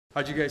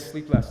How'd you guys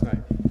sleep last night?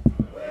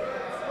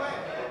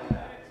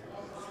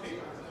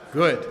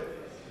 Good.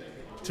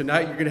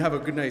 Tonight you're going to have a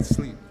good night's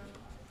sleep.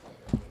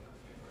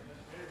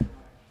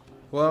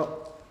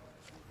 Well,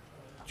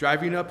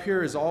 driving up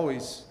here is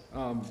always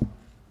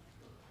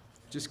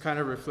just kind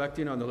of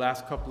reflecting on the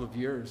last couple of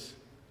years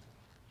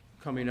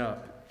coming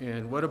up.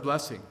 And what a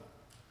blessing.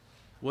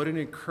 What an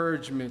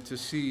encouragement to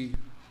see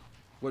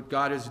what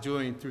God is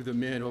doing through the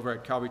men over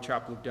at Calvary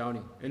Chapel of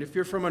Downey. And if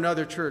you're from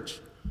another church,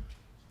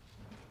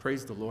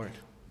 praise the Lord.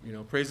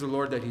 Praise the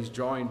Lord that he's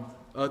drawing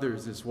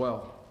others as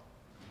well.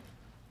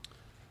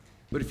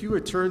 But if you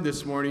would turn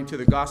this morning to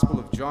the Gospel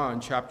of John,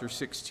 chapter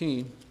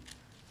 16,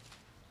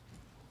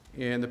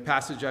 and the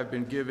passage I've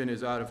been given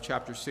is out of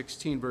chapter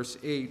 16, verse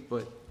 8,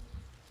 but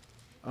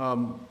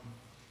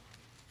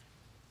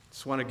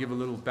just want to give a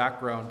little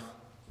background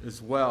as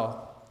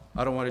well.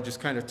 I don't want to just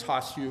kind of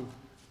toss you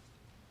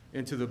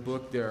into the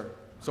book there.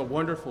 It's a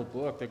wonderful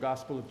book, the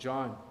Gospel of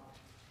John.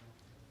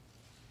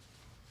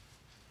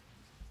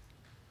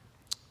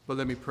 But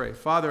let me pray.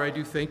 Father, I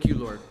do thank you,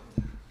 Lord.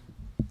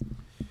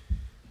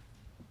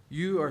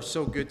 You are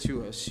so good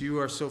to us. You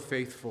are so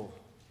faithful.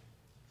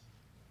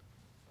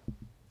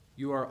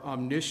 You are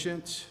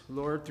omniscient,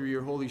 Lord, through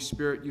your Holy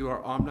Spirit. You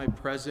are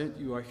omnipresent.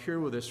 You are here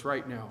with us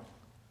right now.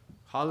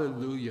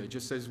 Hallelujah,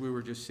 just as we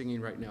were just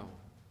singing right now.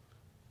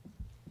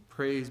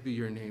 Praise be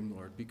your name,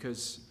 Lord,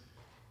 because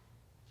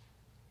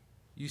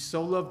you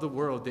so loved the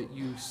world that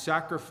you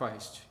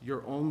sacrificed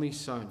your only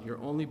Son, your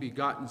only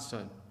begotten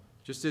Son,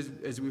 just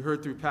as we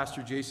heard through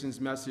Pastor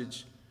Jason's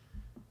message,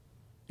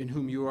 in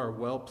whom you are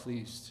well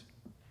pleased.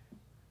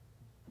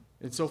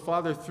 And so,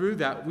 Father, through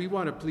that, we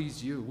want to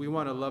please you. We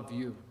want to love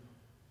you.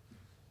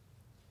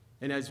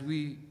 And as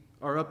we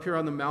are up here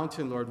on the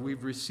mountain, Lord,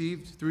 we've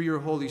received through your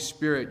Holy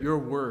Spirit your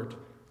word.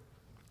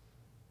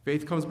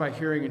 Faith comes by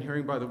hearing, and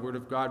hearing by the word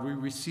of God. We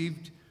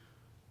received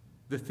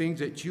the things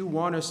that you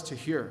want us to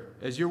hear.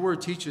 As your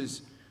word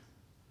teaches,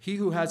 he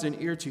who has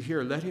an ear to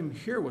hear, let him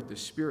hear what the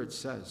Spirit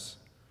says.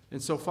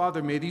 And so,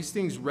 Father, may these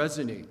things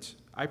resonate.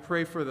 I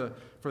pray for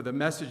the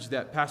message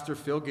that Pastor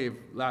Phil gave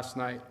last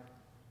night.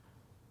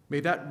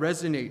 May that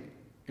resonate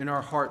in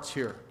our hearts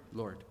here,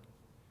 Lord,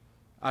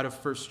 out of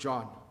 1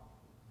 John.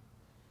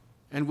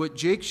 And what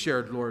Jake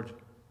shared, Lord,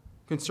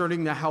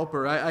 concerning the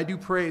helper, I do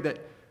pray that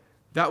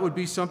that would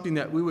be something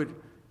that we would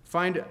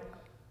find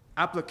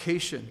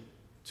application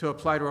to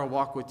apply to our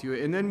walk with you.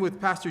 And then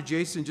with Pastor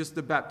Jason, just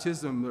the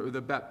baptism, or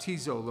the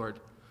baptizo, Lord,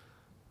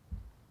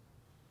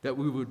 that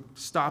we would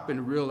stop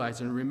and realize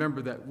and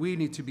remember that we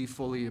need to be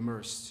fully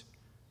immersed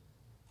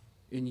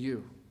in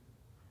you.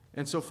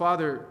 And so,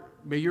 Father,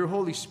 may your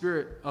Holy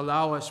Spirit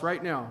allow us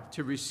right now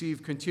to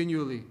receive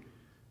continually,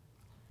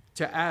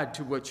 to add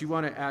to what you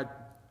want to add,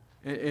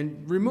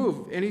 and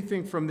remove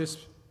anything from this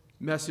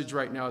message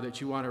right now that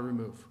you want to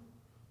remove.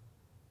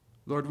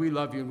 Lord, we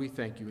love you and we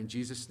thank you. In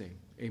Jesus' name,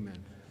 amen.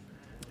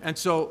 And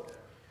so,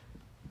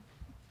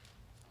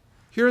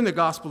 here in the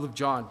Gospel of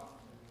John,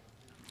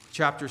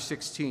 chapter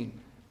 16,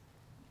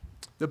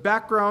 the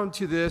background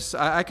to this,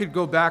 I could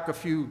go back a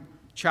few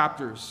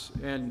chapters,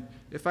 and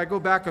if I go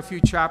back a few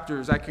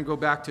chapters, I can go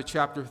back to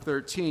chapter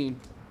 13,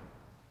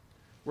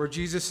 where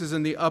Jesus is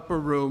in the upper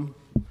room.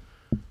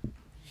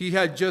 He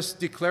had just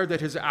declared that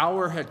his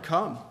hour had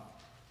come.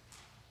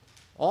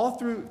 All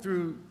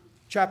through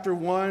chapter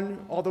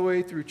 1, all the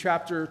way through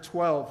chapter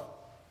 12,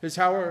 his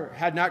hour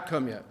had not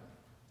come yet.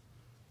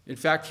 In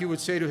fact, he would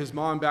say to his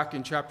mom back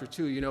in chapter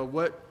 2,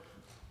 what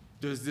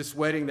does this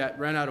wedding that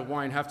ran out of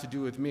wine have to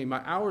do with me?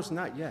 My hour's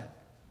not yet.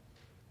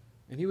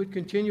 And he would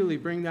continually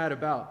bring that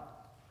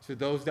about to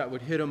those that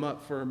would hit him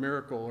up for a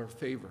miracle or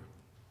favor.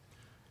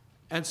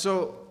 And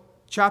so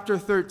chapter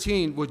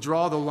 13 would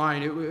draw the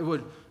line. It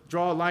would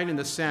draw a line in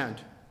the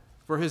sand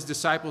for his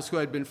disciples who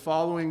had been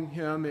following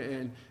him,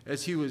 and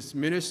as he was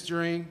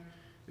ministering,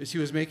 as he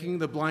was making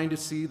the blind to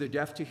see, the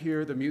deaf to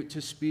hear, the mute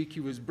to speak, he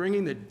was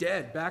bringing the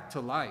dead back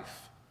to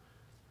life.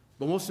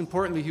 But most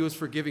importantly, he was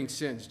forgiving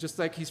sins, just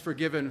like he's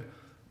forgiven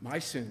my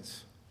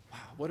sins. Wow,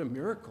 what a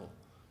miracle.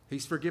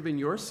 He's forgiven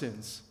your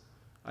sins,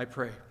 I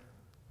pray.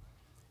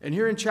 And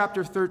here in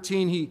chapter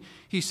 13,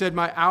 he said,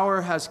 my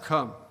hour has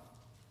come,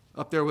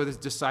 up there with his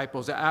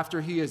disciples.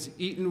 After he has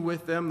eaten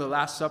with them the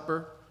Last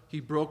Supper,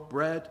 he broke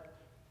bread,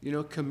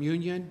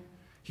 communion.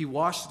 He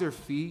washed their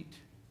feet.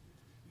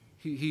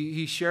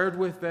 He shared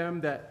with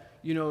them that,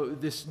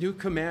 this new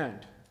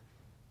command,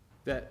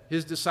 that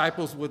his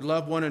disciples would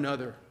love one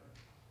another.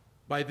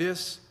 By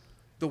this,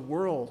 the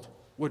world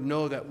would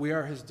know that we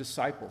are his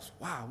disciples.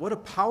 Wow, what a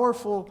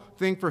powerful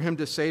thing for him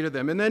to say to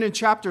them. And then in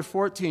chapter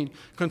 14,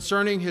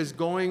 concerning his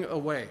going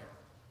away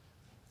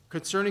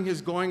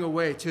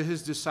to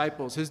his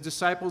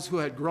disciples who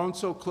had grown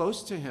so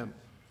close to him,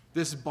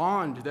 this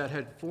bond that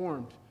had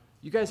formed.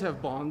 You guys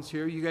have bonds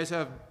here. You guys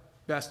have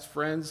best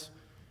friends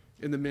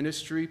in the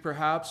ministry,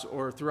 perhaps,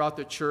 or throughout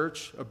the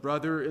church, a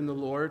brother in the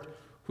Lord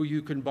who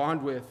you can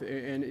bond with.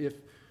 And if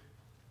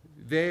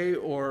they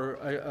or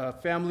a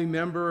family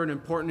member, an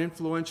important,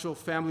 influential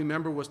family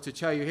member was to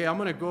tell you, hey, I'm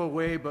going to go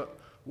away, but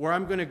where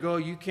I'm going to go,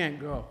 you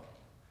can't go.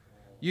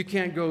 You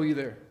can't go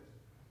either.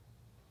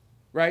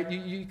 right?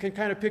 You can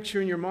kind of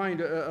picture in your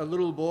mind a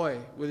little boy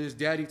with his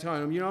daddy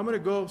telling him, I'm going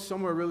to go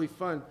somewhere really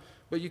fun,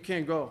 but you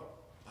can't go.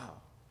 Wow.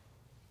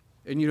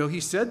 And, he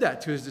said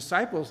that to his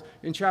disciples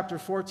in chapter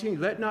 14.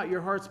 Let not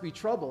your hearts be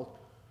troubled,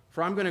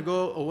 for I'm going to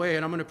go away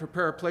and I'm going to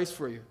prepare a place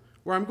for you.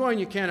 Where I'm going,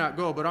 you cannot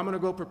go, but I'm going to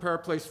go prepare a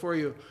place for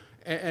you.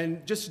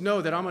 And just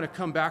know that I'm going to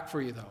come back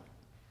for you, though.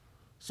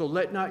 So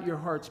let not your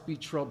hearts be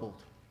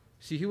troubled.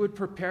 See, he would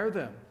prepare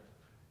them.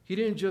 He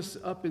didn't just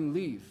up and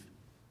leave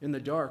in the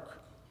dark.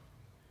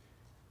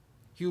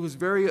 He was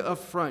very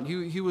upfront.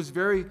 He was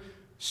very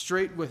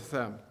straight with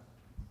them.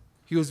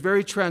 He was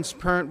very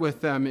transparent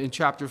with them in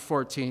chapter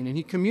 14, and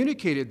he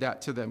communicated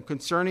that to them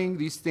concerning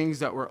these things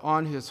that were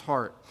on his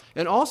heart.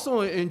 And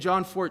also in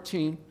John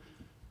 14,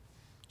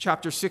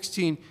 chapter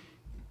 16,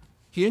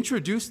 he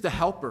introduced the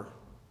helper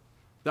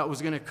that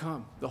was going to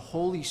come, the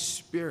Holy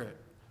Spirit.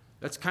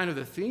 That's kind of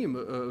the theme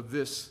of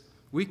this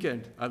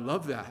weekend. I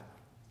love that.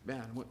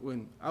 Man,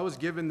 when I was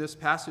given this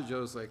passage, I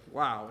was like,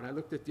 wow. And I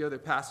looked at the other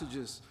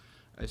passages.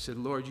 I said,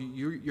 Lord,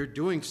 you're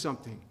doing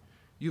something.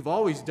 You've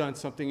always done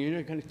something. You're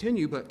going to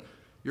continue, but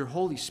your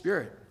Holy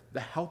Spirit, the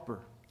helper,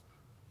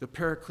 the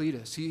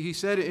Paracletus. He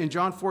said in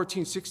John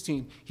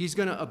 14:16, he's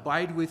going to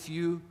abide with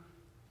you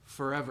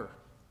forever.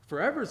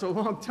 Forever is a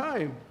long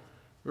time,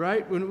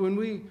 right? When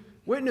we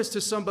witness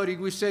to somebody,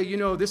 we say,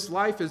 this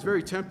life is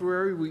very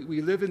temporary.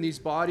 We live in these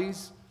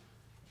bodies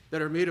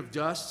that are made of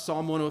dust.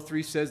 Psalm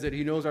 103 says that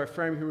he knows our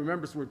frame. He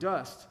remembers we're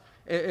dust.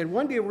 And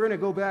one day we're going to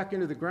go back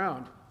into the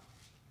ground.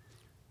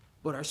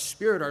 But our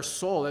spirit, our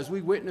soul, as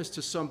we witness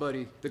to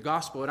somebody the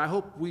gospel, and I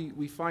hope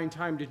we find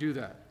time to do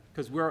that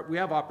because we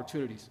have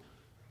opportunities.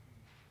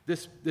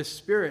 This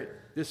spirit,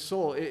 this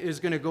soul is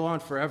going to go on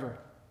forever.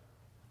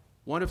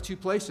 One of two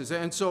places.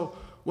 And so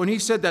when he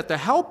said that the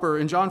helper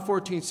in John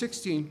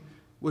 14:16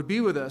 would be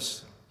with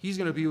us, he's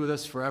going to be with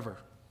us forever.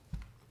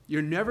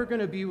 You're never going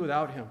to be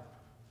without him.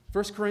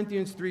 1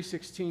 Corinthians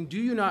 3:16, do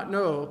you not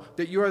know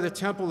that you are the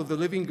temple of the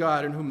living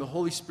God in whom the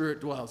Holy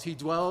Spirit dwells? He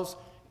dwells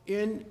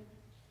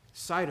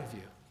inside of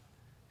you,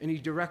 and he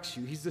directs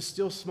you. He's the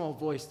still small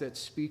voice that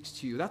speaks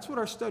to you. That's what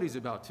our study's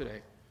about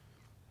today.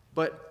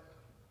 But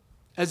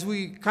as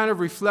we kind of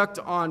reflect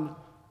on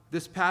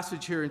this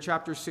passage here in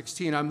chapter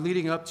 16, I'm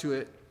leading up to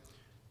it.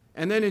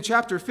 And then in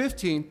chapter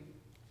 15,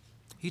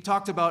 he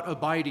talked about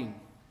abiding.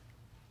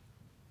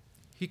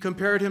 He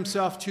compared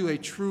himself to a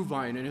true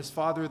vine and his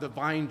father the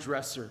vine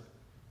dresser,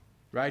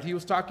 right? He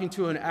was talking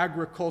to an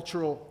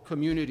agricultural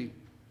community.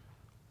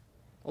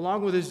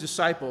 Along with his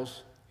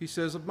disciples, he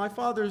says, my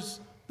father's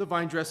the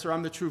vine dresser,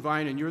 I'm the true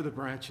vine, and you're the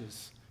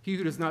branches. He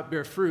who does not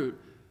bear fruit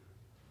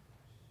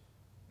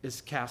is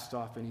cast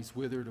off, and he's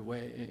withered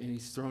away, and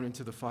he's thrown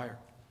into the fire.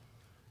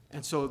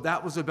 And so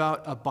that was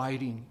about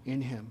abiding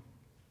in him,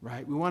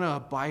 right? We want to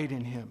abide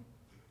in him.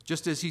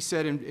 Just as he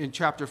said in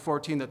chapter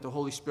 14 that the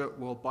Holy Spirit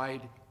will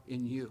abide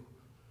in you.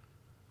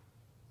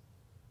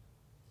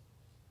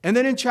 And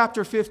then in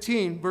chapter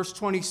 15, verse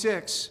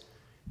 26,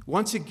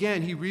 once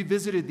again, he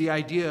revisited the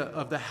idea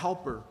of the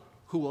helper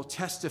who will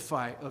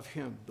testify of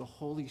him, the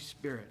Holy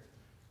Spirit,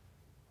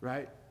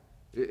 right?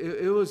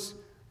 It was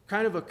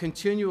kind of a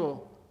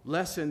continual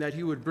lesson that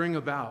he would bring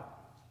about,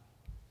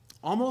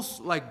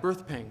 almost like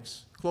birth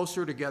pangs,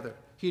 closer together.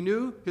 He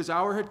knew his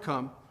hour had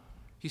come.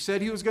 He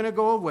said he was going to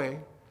go away.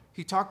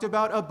 He talked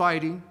about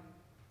abiding.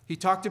 He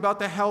talked about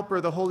the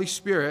helper, the Holy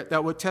Spirit,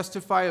 that would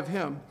testify of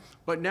him.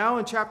 But now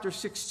in chapter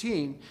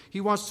 16,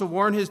 he wants to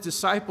warn his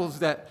disciples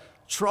that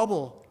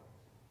trouble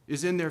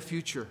is in their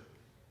future.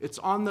 It's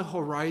on the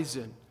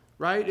horizon,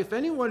 right? If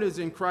anyone is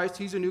in Christ,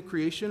 he's a new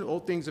creation.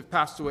 Old things have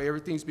passed away.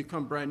 Everything's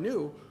become brand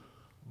new.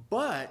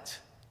 But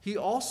he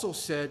also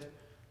said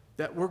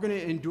that we're going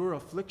to endure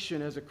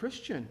affliction as a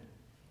Christian.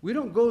 We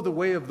don't go the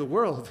way of the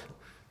world,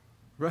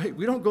 right?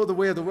 We don't go the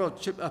way of the world.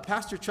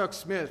 Pastor Chuck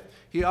Smith,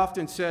 he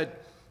often said,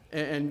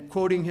 and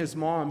quoting his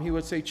mom, he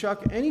would say,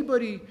 Chuck,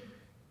 anybody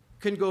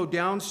can go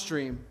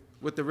downstream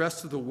with the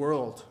rest of the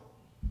world,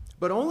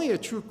 but only a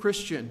true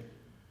Christian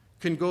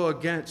can go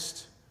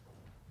against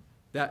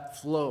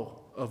that flow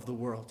of the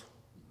world,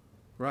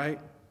 right?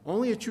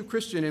 Only a true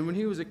Christian. And when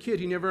he was a kid,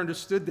 he never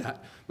understood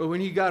that. But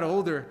when he got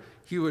older,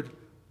 he would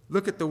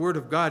look at the Word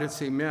of God and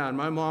say, man,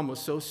 my mom was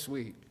so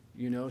sweet.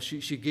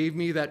 She gave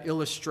me that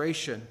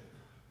illustration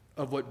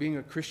of what being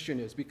a Christian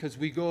is, because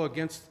we go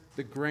against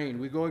the grain.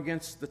 We go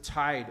against the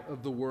tide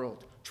of the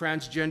world.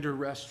 Transgender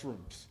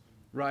restrooms,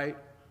 right?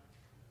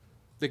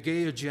 The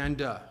gay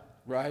agenda,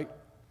 right?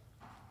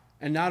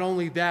 And not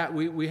only that,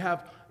 we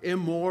have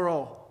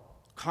immoral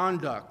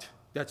conduct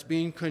that's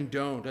being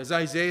condoned. As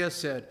Isaiah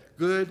said,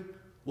 good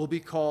will be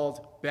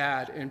called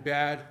bad, and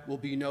bad will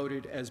be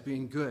noted as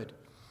being good.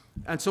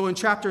 And so in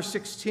chapter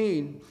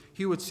 16,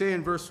 he would say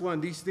in verse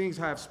 1, these things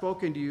I have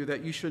spoken to you,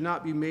 that you should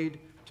not be made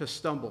to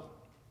stumble.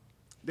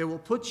 They will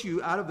put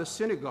you out of the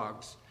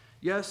synagogues.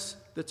 Yes,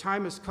 the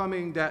time is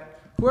coming that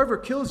whoever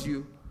kills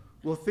you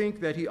will think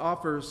that he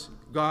offers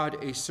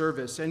God a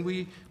service. And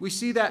we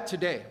see that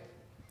today.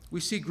 We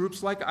see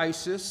groups like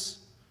ISIS,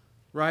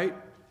 right?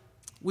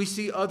 We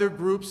see other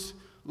groups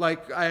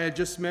like I had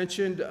just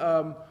mentioned,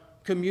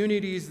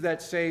 communities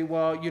that say,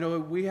 well,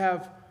 we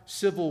have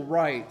civil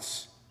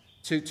rights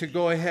to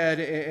go ahead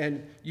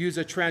and use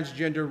a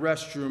transgender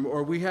restroom,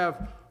 or we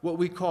have what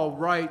we call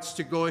rights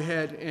to go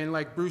ahead and,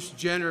 like Bruce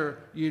Jenner,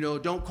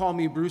 don't call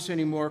me Bruce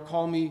anymore,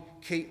 call me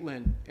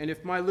Caitlin. And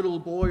if my little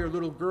boy or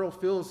little girl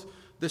feels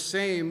the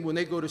same when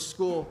they go to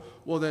school,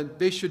 well, then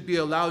they should be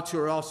allowed to,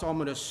 or else I'm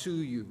going to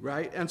sue you,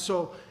 right? And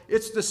so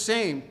it's the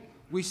same.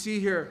 We see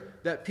here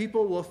that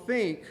people will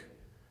think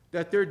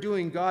that they're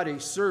doing God a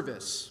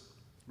service,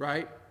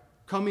 right?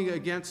 Coming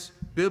against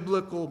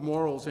biblical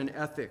morals and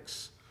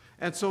ethics.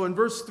 And so in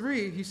verse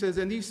 3, he says,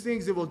 and these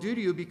things they will do to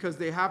you because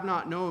they have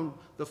not known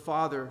the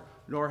Father,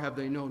 nor have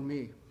they known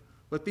me.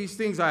 But these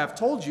things I have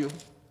told you,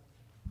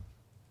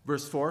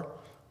 verse 4,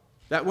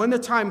 that when the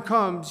time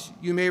comes,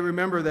 you may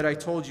remember that I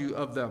told you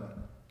of them,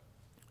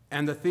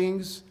 and the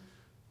things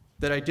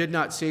that I did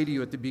not say to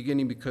you at the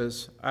beginning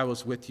because I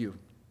was with you.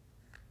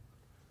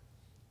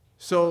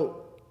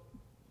 So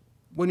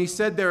when he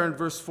said there in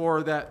verse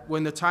 4 that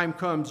when the time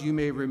comes, you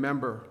may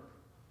remember,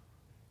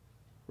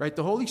 right?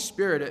 The Holy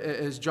Spirit,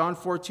 as John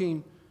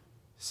 14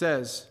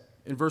 says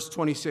in verse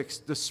 26,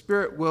 the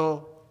Spirit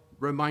will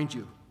remind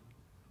you.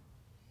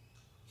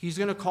 He's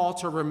going to call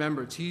to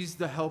remembrance. He's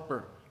the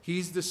helper.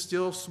 He's the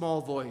still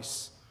small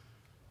voice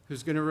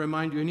who's going to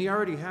remind you. And he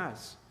already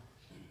has.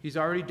 He's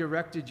already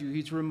directed you.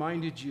 He's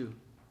reminded you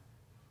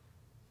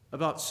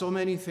about so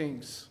many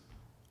things.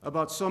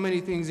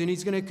 And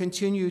he's going to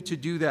continue to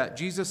do that.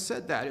 Jesus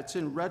said that. It's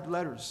in red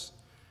letters.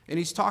 And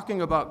he's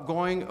talking about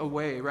going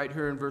away right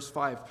here in verse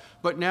 5.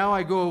 But now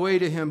I go away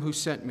to him who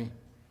sent me.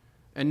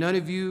 And none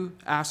of you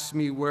asks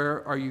me,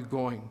 where are you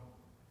going?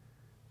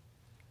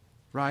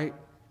 Right?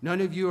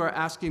 None of you are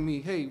asking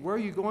me, hey, where are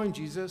you going,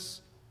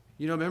 Jesus?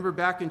 Remember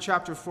back in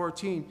chapter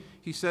 14,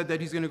 he said that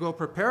he's going to go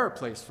prepare a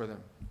place for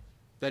them.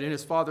 That in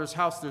his Father's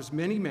house there's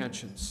many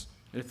mansions.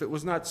 And if it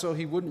was not so,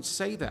 he wouldn't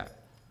say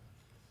that.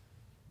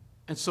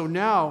 And so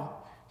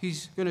now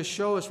he's going to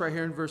show us right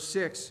here in verse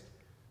 6,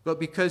 but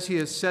because he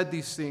has said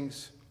these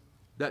things,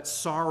 that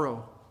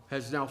sorrow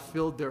has now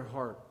filled their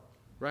heart,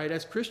 right?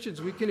 As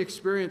Christians, we can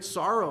experience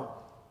sorrow,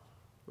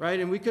 right?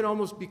 And we can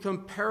almost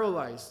become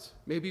paralyzed,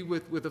 maybe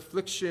with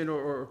affliction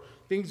or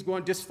things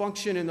going,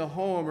 dysfunction in the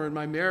home or in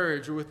my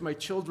marriage or with my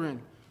children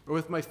or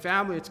with my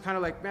family. It's kind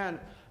of like, man,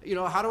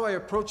 how do I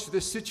approach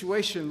this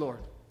situation, Lord?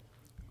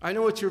 I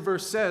know what your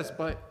verse says,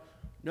 but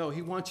no,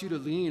 he wants you to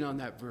lean on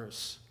that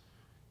verse.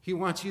 He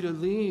wants you to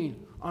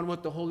lean on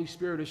what the Holy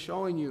Spirit is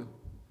showing you.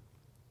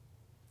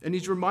 And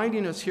he's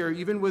reminding us here,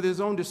 even with his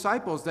own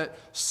disciples, that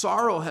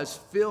sorrow has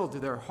filled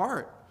their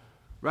heart,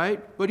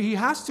 right? But he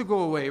has to go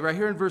away. Right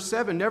here in verse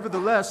 7,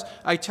 nevertheless,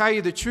 I tell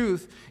you the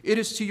truth, it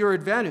is to your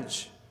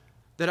advantage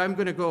that I'm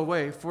going to go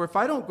away. For if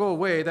I don't go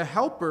away, the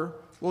helper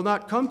will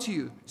not come to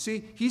you.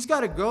 See, he's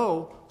got to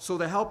go so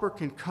the helper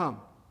can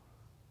come.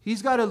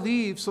 He's got to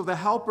leave so the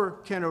helper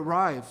can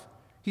arrive.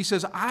 He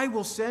says, I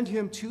will send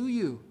him to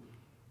you,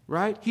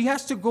 right? He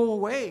has to go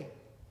away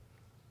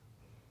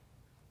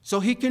so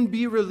he can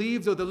be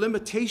relieved of the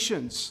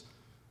limitations,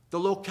 the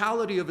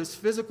locality of his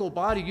physical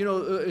body.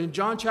 In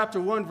John chapter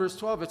 1, verse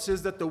 12, it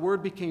says that the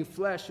Word became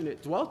flesh and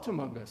it dwelt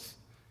among us.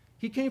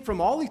 He came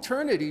from all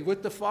eternity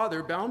with the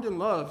Father, bound in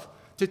love,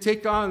 to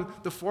take on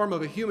the form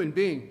of a human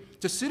being,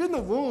 to sit in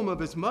the womb of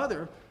his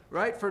mother,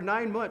 right, for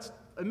 9 months.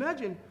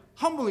 Imagine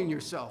humbling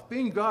yourself,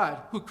 being God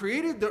who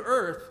created the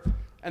earth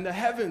and the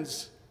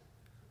heavens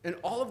and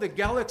all of the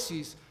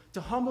galaxies,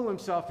 to humble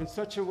himself in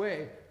such a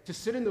way, to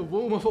sit in the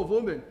womb of a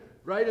woman,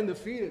 right in the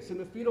fetus, in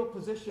the fetal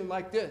position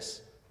like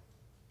this,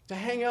 to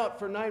hang out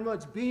for 9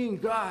 months, being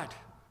God.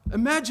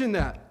 Imagine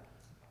that.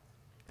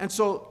 And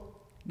so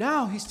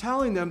now he's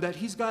telling them that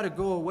he's got to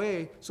go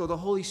away so the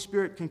Holy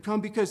Spirit can come,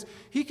 because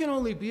he can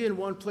only be in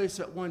one place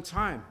at one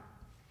time,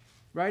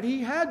 right?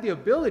 He had the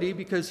ability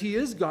because he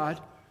is God,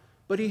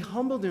 but he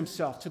humbled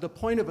himself to the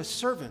point of a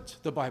servant,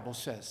 the Bible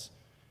says.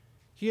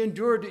 He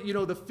endured,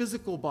 the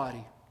physical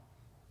body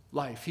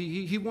life.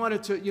 He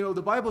wanted to,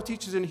 the Bible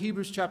teaches in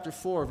Hebrews chapter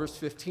 4, verse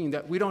 15,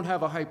 that we don't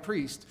have a high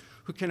priest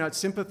who cannot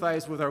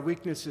sympathize with our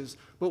weaknesses,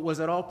 but was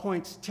at all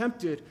points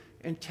tempted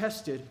and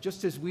tested,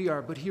 just as we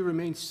are, but he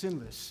remained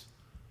sinless.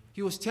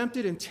 He was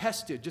tempted and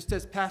tested, just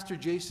as Pastor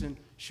Jason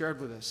shared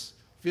with us,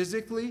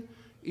 physically,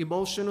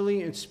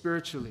 emotionally, and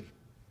spiritually.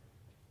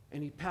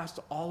 And he passed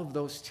all of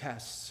those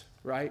tests,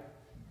 right?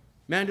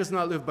 Man does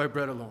not live by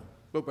bread alone,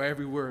 but by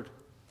every word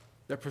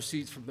that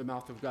proceeds from the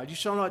mouth of God. You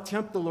shall not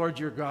tempt the Lord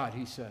your God,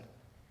 he said,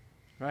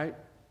 right?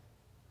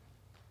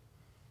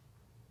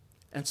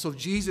 And so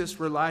Jesus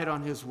relied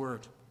on his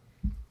word.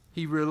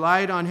 He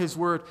relied on his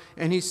word.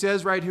 And he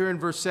says right here in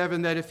verse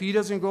 7 that if he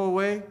doesn't go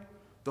away,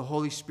 the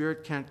Holy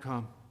Spirit can't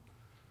come,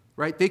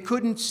 right? They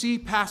couldn't see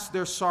past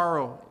their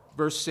sorrow,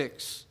 verse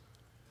 6,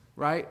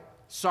 right?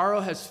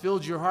 Sorrow has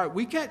filled your heart.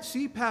 We can't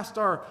see past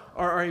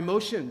our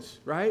emotions,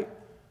 right?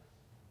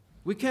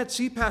 We can't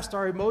see past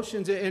our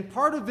emotions. And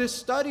part of this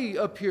study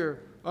up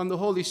here on the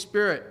Holy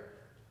Spirit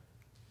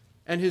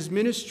and his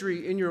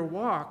ministry in your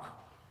walk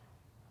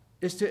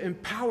is to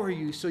empower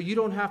you so you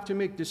don't have to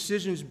make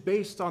decisions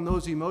based on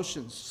those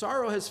emotions.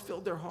 Sorrow has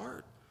filled their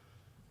heart.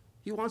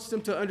 He wants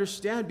them to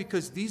understand,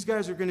 because these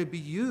guys are going to be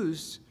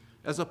used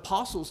as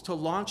apostles to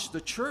launch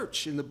the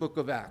church in the book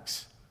of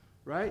Acts,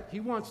 right? He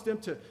wants them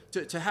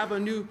to have a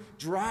new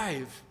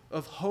drive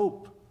of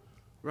hope,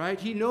 right?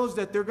 He knows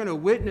that they're going to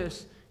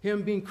witness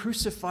him being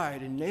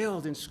crucified and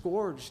nailed and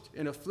scourged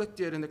and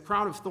afflicted and the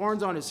crown of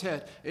thorns on his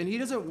head. And he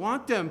doesn't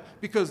want them,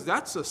 because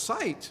that's a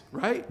sight,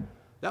 right?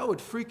 That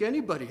would freak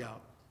anybody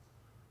out,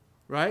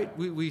 right?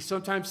 We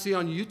sometimes see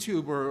on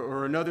YouTube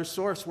or another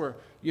source where,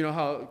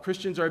 how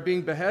Christians are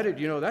being beheaded.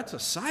 That's a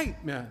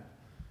sight, man,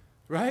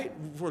 right?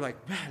 We're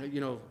like, man,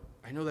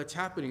 I know that's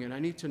happening and I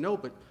need to know,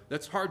 but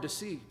that's hard to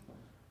see,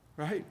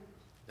 right?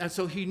 And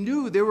so he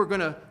knew they were going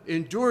to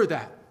endure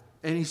that.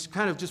 And he's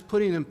kind of just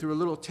putting them through a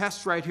little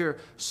test right here.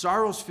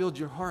 Sorrows filled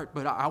your heart,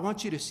 but I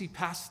want you to see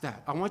past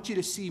that. I want you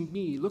to see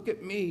me. Look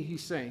at me,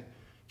 he's saying.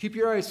 Keep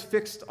your eyes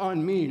fixed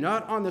on me,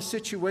 not on the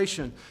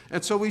situation.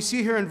 And so we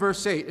see here in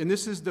verse 8, and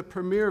this is the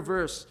premier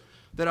verse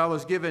that I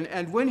was given.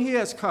 And when he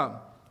has come,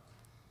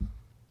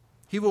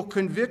 he will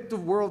convict the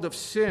world of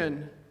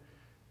sin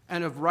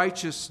and of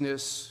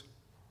righteousness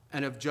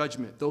and of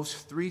judgment. Those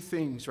three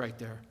things right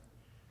there.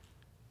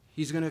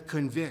 He's going to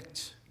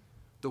convict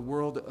the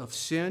world of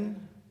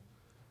sin,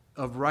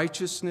 of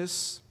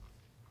righteousness,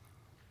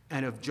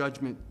 and of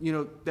judgment.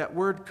 That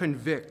word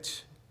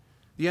convict,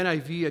 the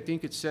NIV, I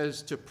think it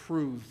says to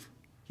prove.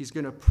 He's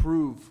going to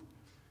prove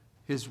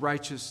his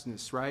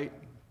righteousness, right?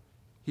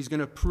 He's going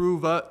to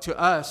prove to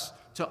us,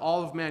 to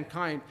all of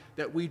mankind,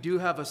 that we do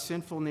have a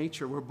sinful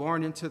nature. We're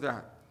born into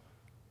that.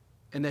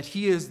 And that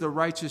he is the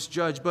righteous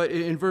judge. But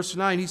in verse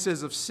 9, he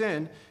says of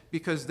sin,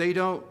 because they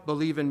don't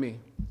believe in me.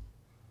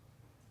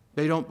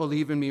 They don't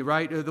believe in me,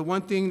 right? The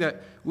one thing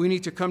that we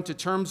need to come to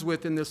terms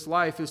with in this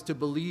life is to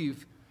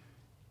believe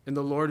in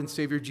the Lord and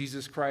Savior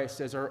Jesus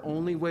Christ as our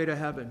only way to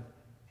heaven,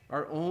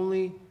 our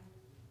only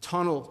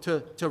tunnel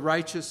to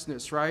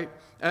righteousness, right?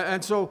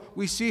 And so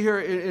we see here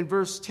in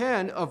verse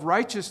 10 of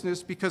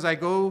righteousness, because I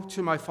go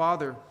to my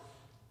Father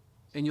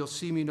and you'll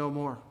see me no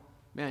more.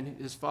 Man,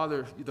 his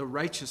Father, the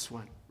righteous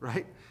one,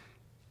 right?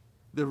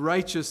 The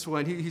righteous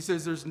one. He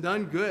says there's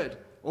none good,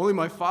 only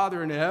my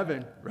Father in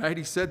heaven, right?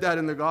 He said that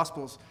in the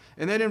Gospels.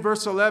 And then in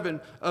verse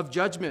 11, of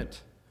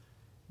judgment,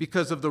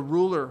 because of the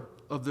ruler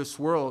of this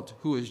world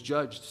who is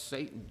judged,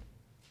 Satan.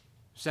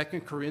 2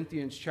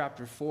 Corinthians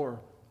chapter 4,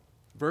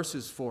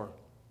 verses 4.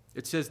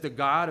 It says the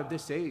God of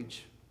this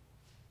age,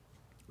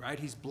 right?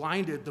 He's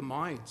blinded the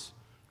minds.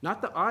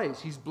 Not the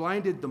eyes, he's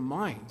blinded the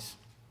minds.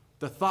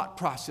 The thought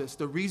process,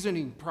 the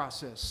reasoning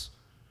process,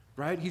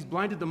 right? He's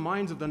blinded the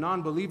minds of the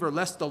non-believer,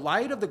 lest the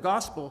light of the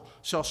gospel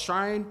shall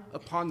shine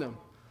upon them.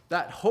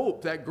 That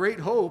hope, that great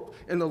hope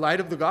in the light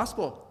of the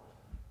gospel,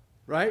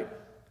 right?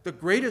 The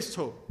greatest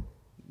hope.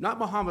 Not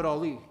Muhammad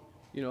Ali,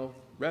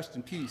 rest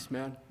in peace,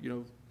 man.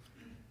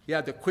 He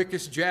had the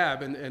quickest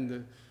jab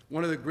and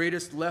one of the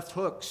greatest left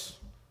hooks.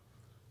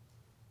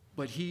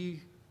 But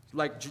he,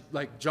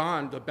 like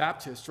John the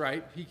Baptist,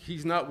 right?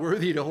 He's not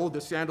worthy to hold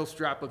the sandal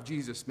strap of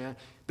Jesus, man.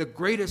 The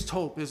greatest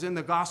hope is in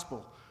the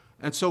gospel.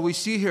 And so we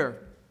see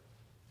here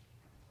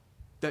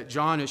that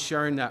John is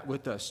sharing that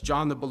with us.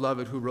 John the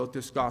beloved who wrote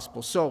this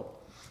gospel. So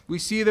we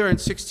see there in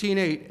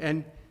 16:8,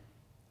 and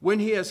when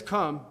he has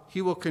come,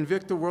 he will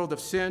convict the world of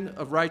sin,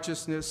 of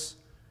righteousness,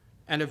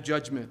 and of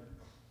judgment.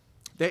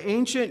 The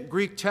ancient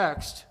Greek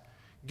text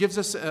gives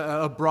us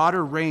a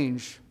broader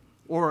range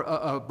or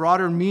a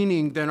broader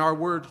meaning than our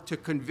word to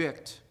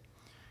convict.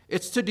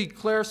 It's to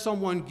declare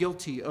someone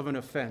guilty of an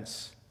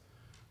offense,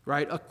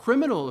 right? A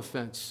criminal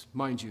offense,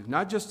 mind you,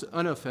 not just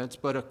an offense,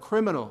 but a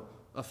criminal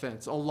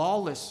offense, a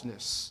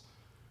lawlessness.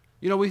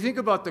 We think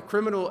about the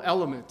criminal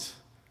element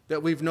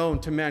that we've known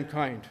to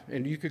mankind,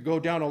 and you could go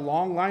down a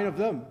long line of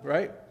them,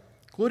 right?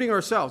 Including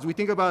ourselves. We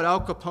think about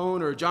Al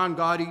Capone or John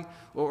Gotti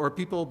or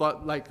people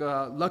like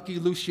Lucky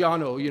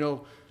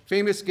Luciano,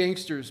 famous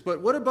gangsters.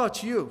 But what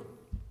about you?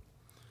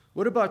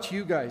 What about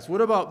you guys?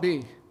 What about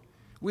me?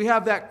 We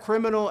have that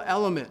criminal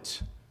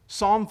element.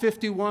 Psalm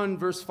 51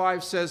 verse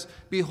 5 says,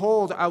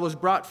 behold, I was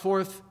brought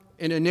forth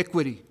in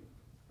iniquity.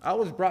 I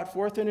was brought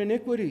forth in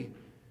iniquity,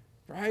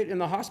 right? In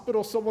the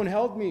hospital, someone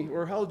held me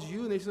or held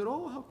you, and they said,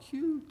 oh, how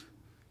cute.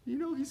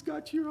 He's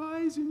got your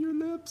eyes and your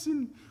lips,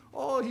 and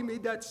oh, he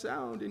made that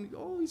sound, and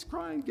oh, he's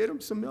crying, get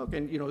him some milk.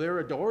 And, they're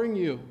adoring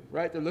you,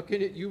 right? They're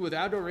looking at you with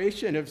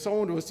adoration. If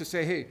someone was to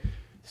say, hey,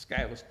 this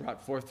guy was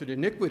brought forth in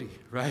iniquity,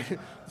 right?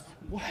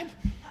 What?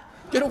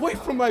 Get away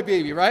from my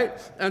baby, right?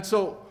 And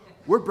so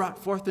we're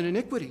brought forth in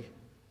iniquity.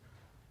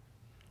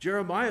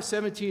 Jeremiah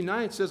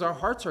 17:9 says our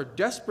hearts are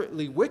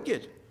desperately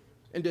wicked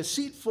and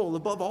deceitful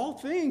above all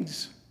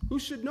things. Who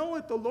should know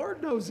it? The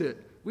Lord knows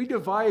it. We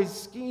devise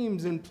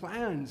schemes and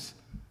plans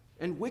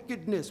and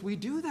wickedness. We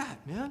do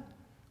that, man.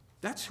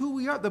 That's who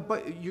we are.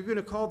 You're going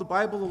to call the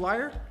Bible a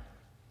liar?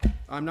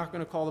 I'm not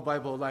going to call the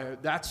Bible a liar.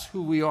 That's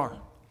who we are.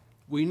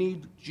 We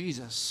need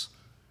Jesus.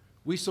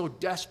 We so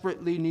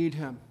desperately need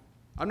him.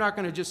 I'm not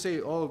going to just say,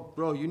 oh,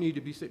 bro, you need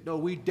to be saved. No,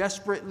 we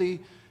desperately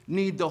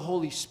need the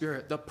Holy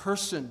Spirit, the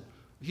person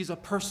He's a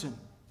person,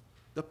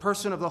 the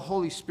person of the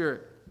Holy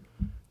Spirit.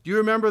 Do you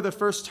remember the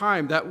first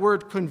time, that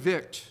word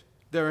convict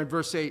there in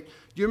verse 8?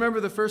 Do you remember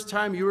the first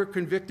time you were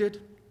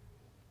convicted?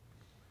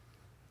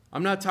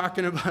 I'm not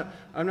talking about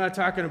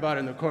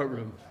in the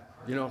courtroom,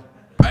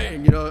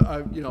 bang,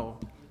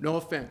 no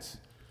offense.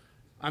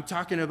 I'm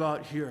talking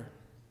about here.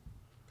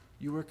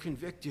 You were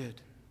convicted,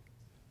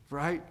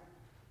 right?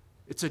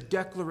 It's a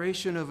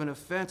declaration of an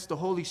offense. The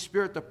Holy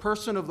Spirit, the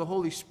person of the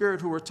Holy Spirit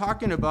who we're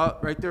talking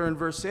about right there in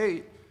verse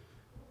 8,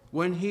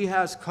 when he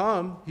has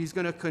come, he's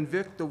going to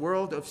convict the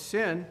world of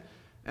sin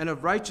and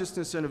of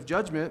righteousness and of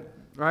judgment,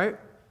 right?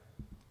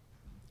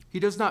 He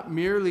does not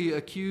merely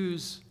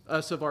accuse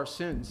us of our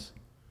sins.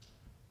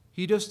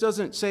 He just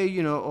doesn't say,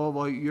 oh,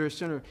 well, you're a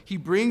sinner. He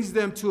brings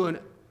them to an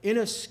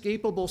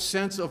inescapable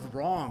sense of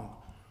wrong,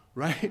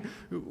 right?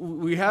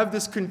 We have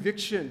this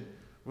conviction.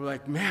 We're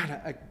like,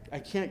 man, I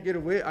can't get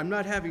away. I'm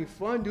not having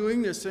fun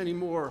doing this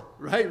anymore,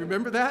 right?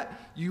 Remember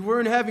that? You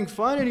weren't having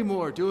fun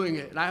anymore doing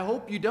it, and I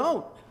hope you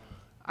don't.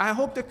 I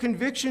hope the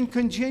conviction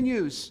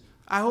continues.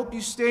 I hope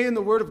you stay in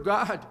the Word of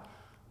God.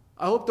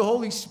 I hope the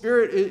Holy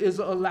Spirit is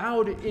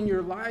allowed in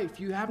your life.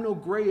 You have no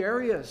gray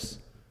areas.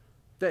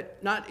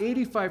 That not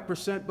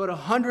 85%, but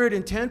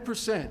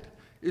 110%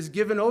 is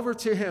given over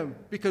to Him,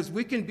 because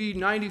we can be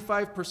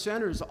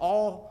 95%ers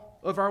all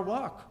of our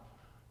walk.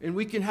 And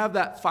we can have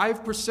that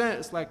 5%.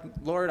 It's like,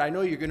 Lord, I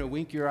know you're going to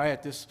wink your eye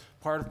at this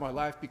part of my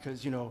life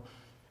because,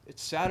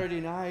 it's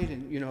Saturday night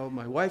and,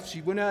 my wife,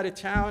 she went out of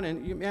town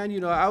and,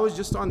 man, I was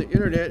just on the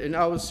internet and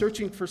I was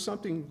searching for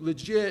something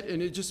legit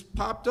and it just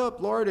popped up,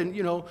 Lord, and,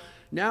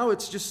 now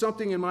it's just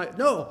something in my,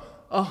 no,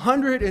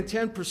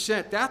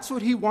 110%. That's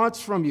what He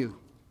wants from you.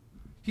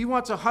 He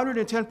wants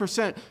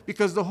 110%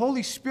 because the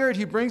Holy Spirit,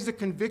 He brings the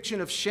conviction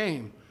of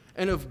shame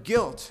and of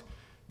guilt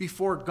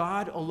before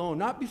God alone,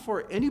 not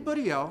before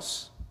anybody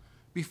else,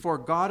 before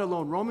God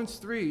alone. Romans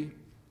 3,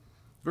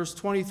 verse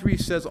 23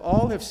 says,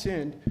 all have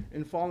sinned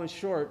and fallen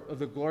short of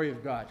the glory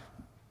of God.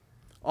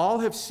 All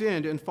have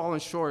sinned and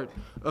fallen short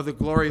of the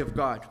glory of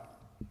God.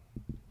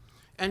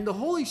 And the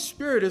Holy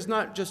Spirit is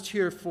not just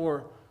here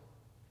for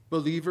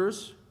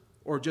believers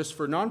or just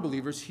for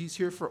non-believers. He's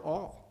here for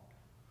all.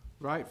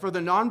 Right? For the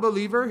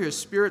non-believer, His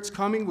Spirit's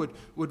coming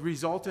would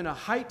result in a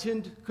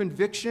heightened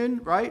conviction,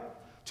 right,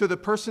 to the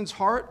person's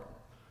heart,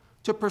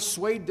 to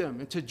persuade them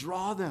and to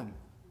draw them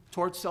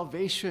towards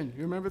salvation.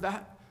 You remember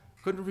that?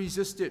 Couldn't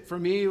resist it. For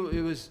me,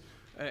 it was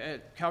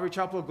at Calvary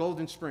Chapel,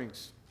 Golden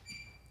Springs.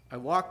 I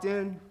walked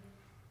in.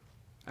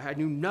 I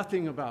knew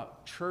nothing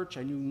about church.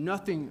 I knew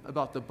nothing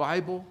about the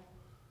Bible.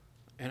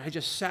 And I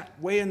just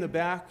sat way in the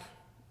back.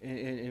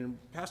 And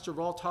Pastor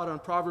Raul taught on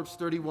Proverbs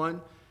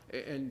 31.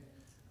 And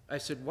I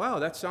said, wow,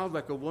 that sounds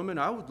like a woman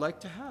I would like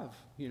to have.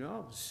 I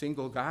was a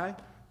single guy,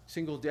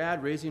 single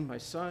dad, raising my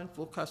son,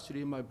 full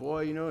custody of my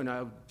boy, and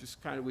I just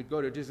we'd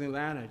go to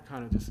Disneyland, I'd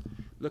kind of just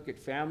look at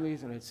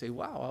families, and I'd say,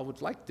 wow, I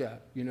would like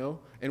that,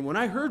 And when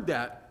I heard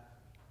that,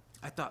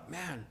 I thought,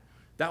 man,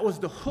 that was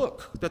the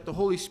hook that the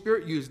Holy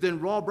Spirit used. Then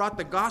Raul brought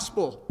the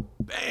gospel,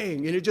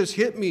 bang, and it just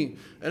hit me.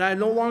 And I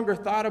no longer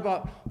thought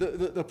about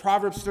the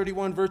Proverbs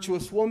 31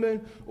 virtuous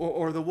woman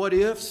or the what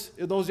ifs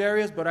in those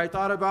areas, but I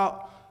thought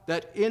about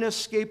that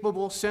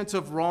inescapable sense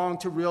of wrong,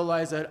 to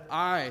realize that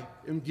I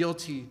am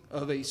guilty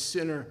of a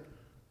sinner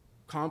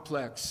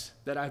complex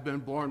that I've been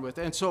born with.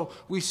 And so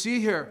we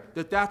see here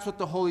that that's what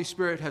the Holy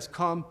Spirit has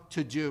come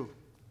to do.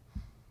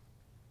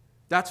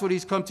 That's what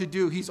He's come to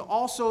do. He's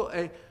also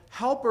a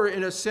helper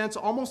in a sense,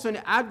 almost an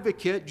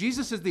advocate.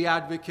 Jesus is the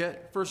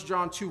advocate, 1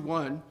 John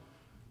 2:1,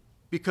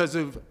 because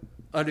of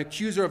an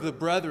accuser of the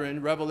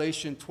brethren,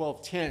 Revelation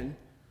 12:10.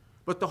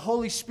 But the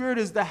Holy Spirit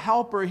is the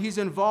helper. He's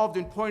involved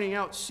in pointing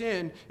out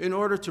sin in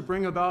order to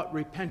bring about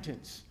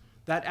repentance,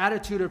 that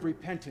attitude of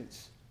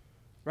repentance,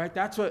 right?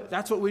 That's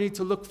what we need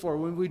to look for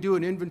when we do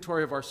an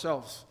inventory of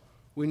ourselves.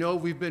 We know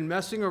we've been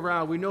messing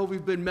around. We know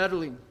we've been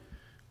meddling.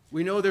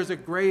 We know there's a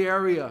gray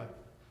area.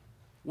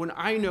 When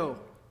I know,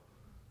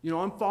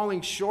 I'm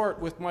falling short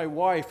with my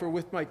wife or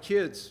with my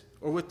kids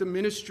or with the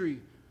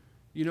ministry,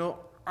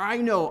 I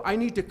know I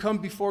need to come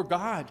before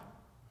God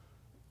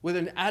with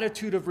an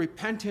attitude of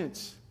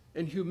repentance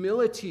and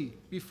humility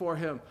before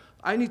Him.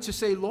 I need to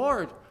say,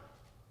 Lord,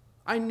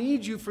 I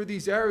need You for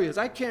these areas.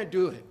 I can't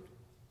do it.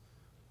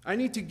 I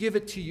need to give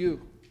it to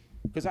You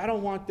because I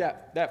don't want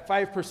that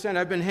 5%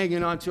 I've been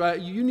hanging on to.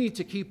 You need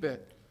to keep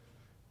it.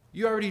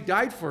 You already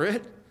died for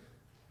it.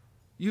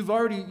 You've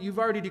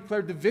already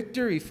declared the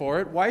victory for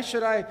it. Why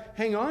should I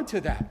hang on to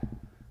that?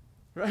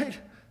 Right?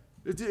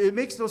 It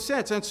makes no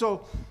sense. And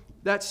so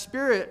that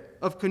spirit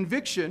of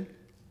conviction,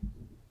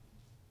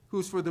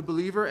 who's for the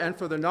believer and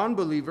for the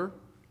non-believer,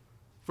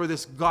 for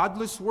this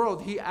godless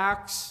world, He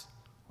acts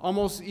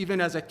almost even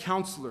as a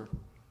counselor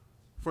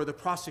for the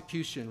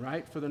prosecution,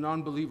 right? For the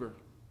non-believer.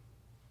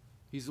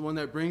 He's the one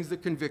that brings the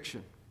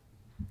conviction.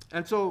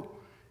 And so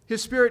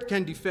His Spirit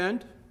can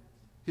defend,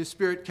 His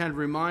Spirit can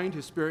remind,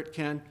 His Spirit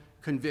can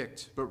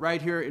convict. But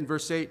right here in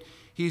verse 8,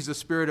 He's the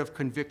Spirit of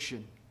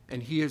conviction,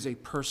 and He is a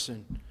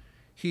person.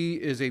 He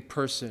is a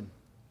person.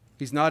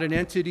 He's not an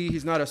entity.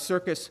 He's not a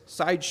circus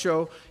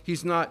sideshow.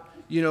 He's not,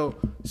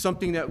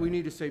 something that we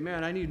need to say,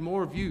 man, I need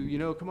more of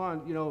you. Come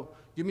on,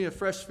 give me a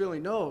fresh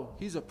feeling. No,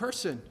 he's a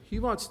person. He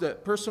wants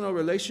that personal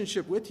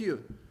relationship with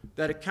you,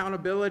 that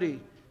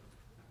accountability,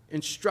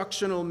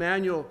 instructional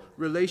manual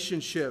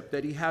relationship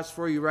that he has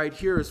for you right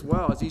here as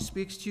well. As he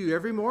speaks to you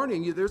every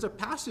morning, there's a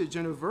passage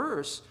and a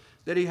verse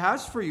that he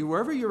has for you.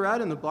 Wherever you're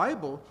at in the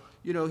Bible,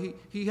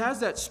 he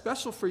has that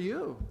special for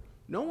you.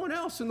 No one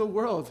else in the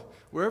world,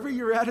 wherever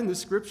you're at in the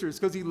scriptures,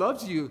 because he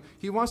loves you,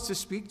 he wants to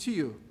speak to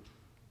you.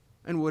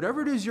 And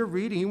whatever it is you're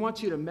reading, he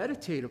wants you to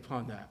meditate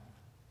upon that,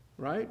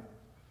 right?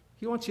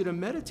 He wants you to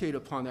meditate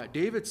upon that.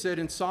 David said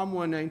in Psalm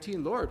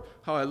 119, Lord,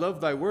 how I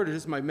love thy word. It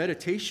is my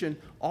meditation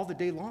all the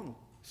day long.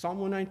 Psalm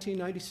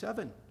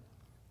 119:97.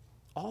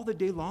 All the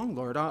day long,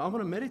 Lord. I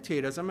want to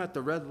meditate as I'm at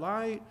the red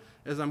light,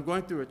 as I'm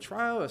going through a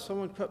trial, as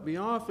someone cut me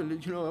off, and,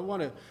 I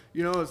want to,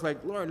 it's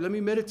like, Lord, let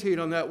me meditate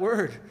on that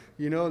word.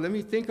 Let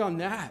me think on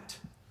that.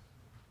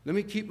 Let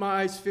me keep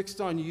my eyes fixed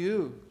on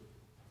you,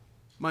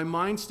 my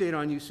mind stayed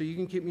on you, so you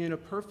can keep me in a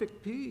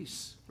perfect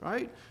peace,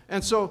 right?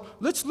 And so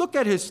let's look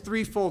at his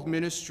threefold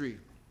ministry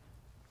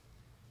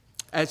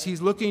as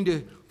he's looking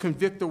to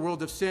convict the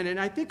world of sin. And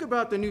I think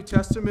about the New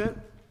Testament.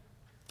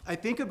 I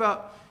think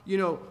about,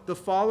 the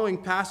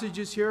following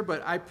passages here,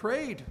 but I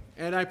prayed,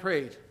 and I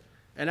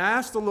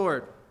asked the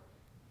Lord,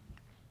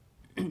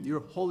 your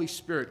Holy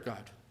Spirit,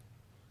 God.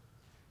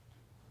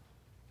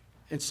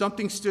 And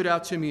something stood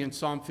out to me in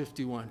Psalm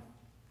 51.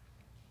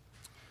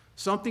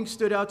 Something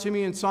stood out to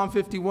me in Psalm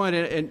 51,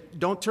 and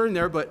don't turn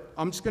there, but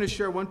I'm just going to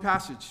share one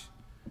passage.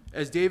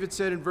 As David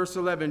said in verse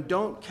 11,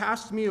 don't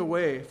cast me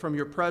away from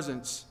your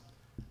presence,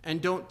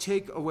 and don't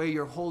take away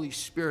your Holy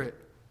Spirit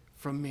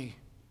from me.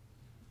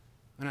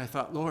 And I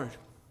thought, Lord,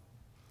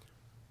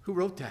 who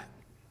wrote that?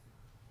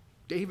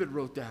 David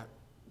wrote that.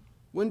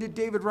 When did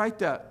David write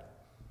that?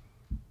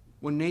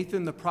 When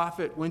Nathan the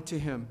prophet went to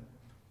him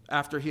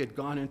after he had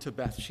gone into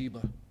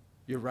Bathsheba,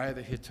 Uriah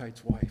the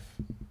Hittite's wife.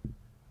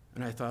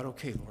 And I thought,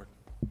 okay, Lord,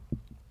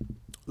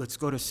 let's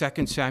go to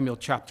 2 Samuel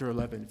chapter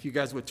 11. If you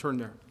guys would turn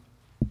there.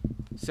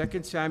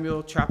 2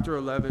 Samuel chapter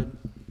 11,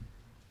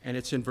 and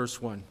it's in verse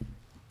 1.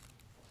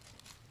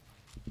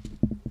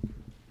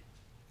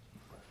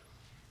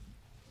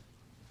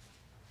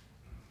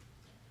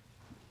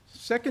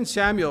 2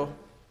 Samuel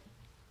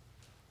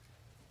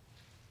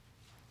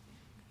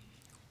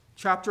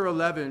chapter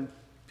 11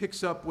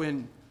 picks up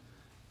when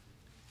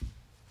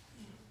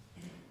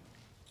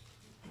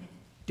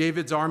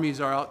David's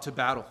armies are out to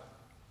battle.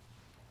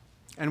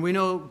 And we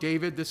know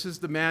David, this is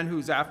the man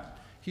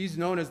he's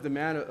known as the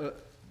man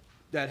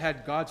that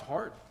had God's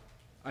heart.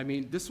 I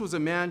mean, this was a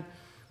man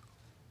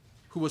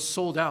who was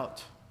sold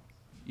out,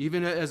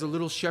 even as a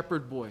little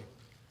shepherd boy.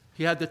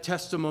 He had the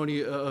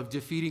testimony of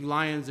defeating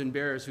lions and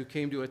bears who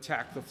came to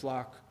attack the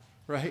flock,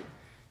 right?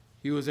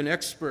 He was an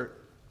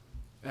expert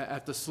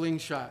at the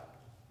slingshot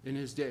in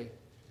his day.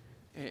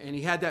 And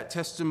he had that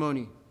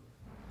testimony.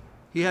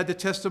 He had the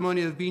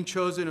testimony of being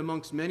chosen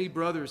amongst many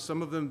brothers,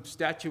 some of them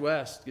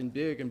statuesque and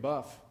big and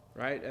buff,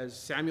 right? As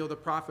Samuel the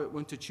prophet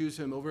went to choose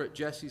him over at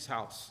Jesse's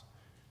house.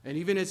 And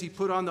even as he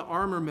put on the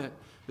armament,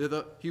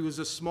 he was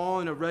a small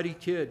and a ruddy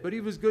kid, but he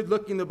was good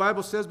looking. The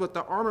Bible says, but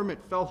the armament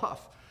fell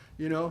off,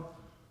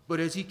 But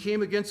as he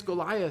came against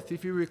Goliath,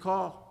 if you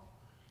recall,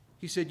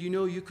 he said,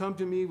 you come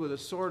to me with a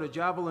sword, a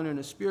javelin, and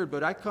a spear,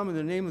 but I come in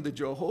the name of the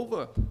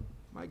Jehovah,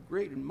 my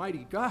great and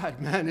mighty God,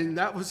 man. And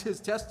that was his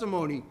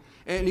testimony.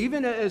 And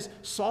even as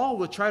Saul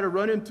would try to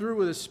run him through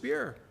with a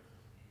spear,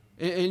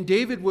 and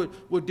David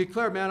would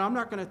declare, man, I'm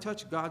not going to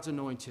touch God's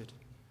anointed.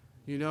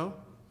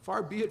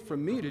 Far be it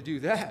from me to do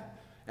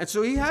that. And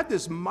so he had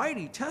this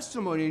mighty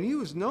testimony, and he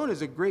was known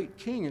as a great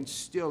king and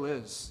still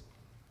is.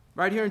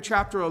 Right here in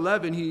chapter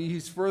 11,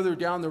 he's further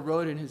down the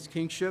road in his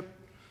kingship,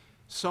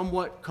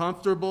 somewhat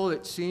comfortable,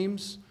 it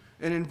seems.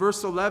 And in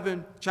verse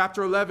 11,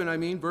 chapter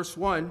 11, verse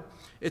 1,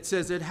 it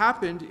says, it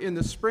happened in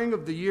the spring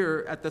of the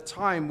year at the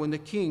time when the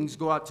kings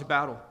go out to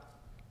battle,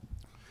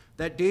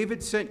 that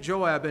David sent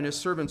Joab and his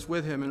servants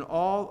with him and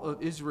all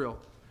of Israel.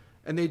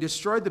 And they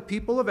destroyed the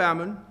people of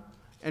Ammon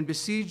and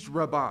besieged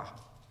Rabbah.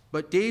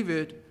 But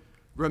David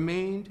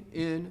remained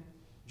in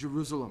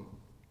Jerusalem.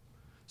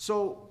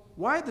 So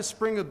why the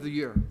spring of the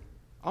year?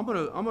 I'm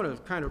gonna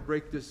kind of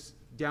break this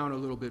down a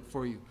little bit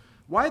for you.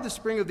 Why the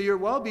spring of the year?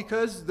 Well,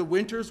 because the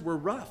winters were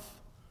rough.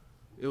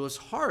 It was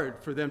hard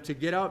for them to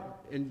get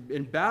out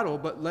and battle,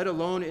 but let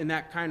alone in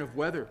that kind of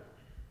weather,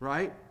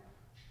 right?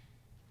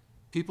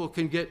 People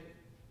can get,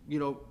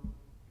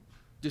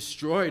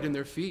 destroyed in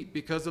their feet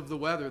because of the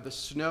weather, the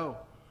snow.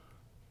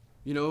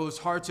 It was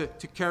hard to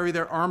carry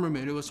their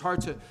armament. It was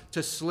hard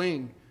to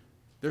sling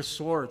their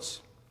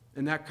swords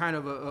in that kind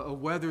of a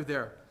weather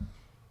there.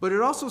 But it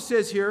also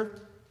says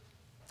here,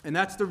 and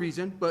that's the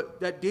reason, but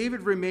that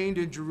David remained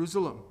in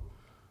Jerusalem.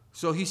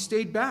 So he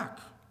stayed back.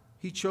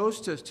 He chose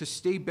to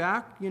stay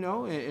back,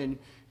 and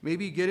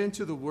maybe get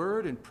into the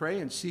Word and pray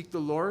and seek the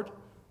Lord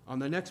on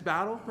the next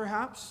battle,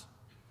 perhaps.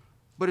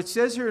 But it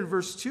says here in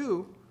verse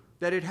 2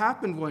 that it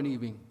happened one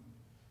evening.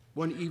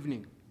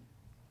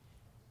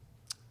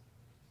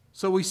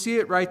 So we see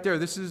it right there.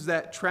 This is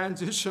that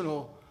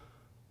transitional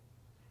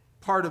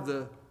part of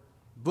the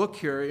book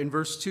here in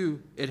verse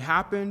 2. It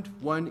happened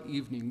one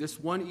evening. This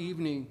one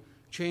evening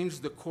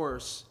changed the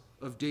course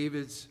of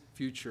David's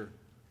future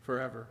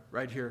forever,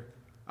 right here.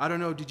 I don't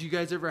know, did you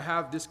guys ever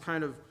have this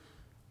kind of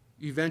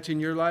event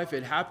in your life?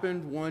 It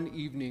happened one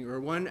evening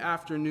or one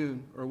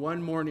afternoon or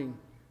one morning,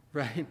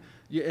 right?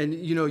 And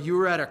you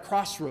were at a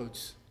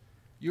crossroads.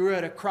 You were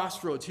at a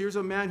crossroads. Here's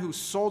a man who's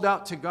sold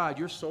out to God.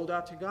 You're sold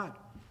out to God.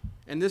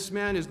 And this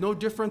man is no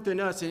different than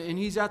us. And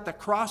he's at the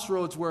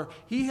crossroads where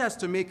he has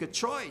to make a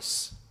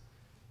choice,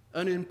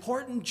 an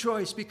important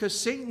choice, because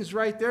Satan's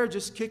right there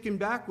just kicking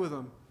back with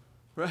him,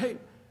 right?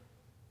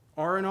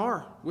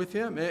 R&R with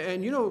him.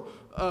 And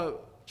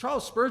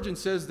Charles Spurgeon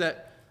says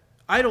that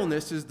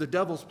idleness is the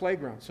devil's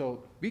playground.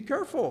 So be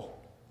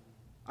careful.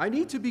 I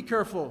need to be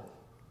careful.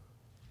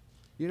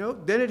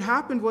 Then it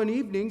happened one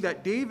evening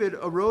that David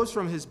arose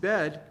from his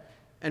bed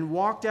and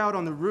walked out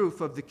on the roof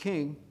of the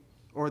king,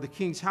 or the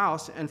king's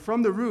house, and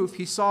from the roof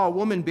he saw a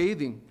woman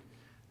bathing,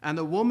 and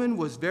the woman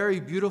was very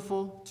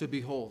beautiful to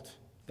behold.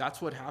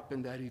 That's what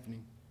happened that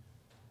evening.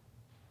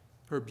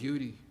 Her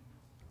beauty,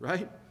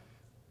 right?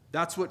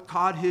 That's what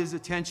caught his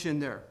attention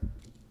there.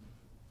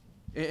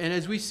 And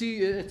as we see,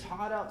 it's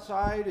hot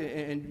outside,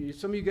 and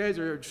some of you guys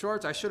are in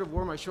shorts. I should have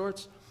worn my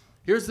shorts.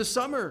 Here's the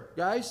summer,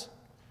 guys.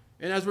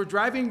 And as we're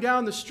driving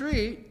down the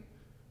street,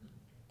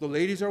 the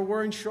ladies are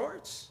wearing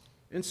shorts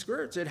and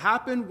skirts. It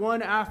happened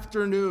one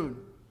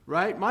afternoon,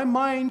 right? My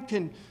mind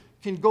can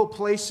go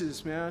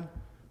places, man,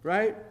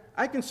 right?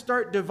 I can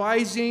start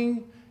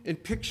devising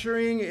and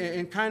picturing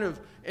and kind of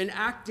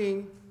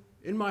enacting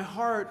in my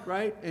heart,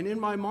 right, and in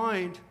my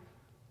mind,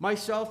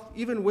 myself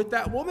even with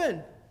that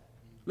woman.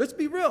 Let's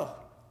be real,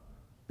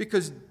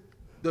 because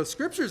the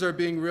scriptures are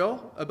being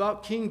real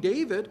about King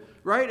David,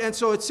 right? And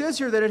so it says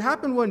here that it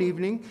happened one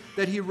evening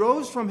that he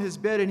rose from his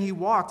bed and he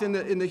walked. In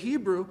the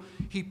Hebrew,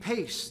 he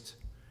paced.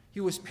 He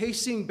was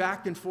pacing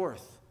back and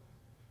forth,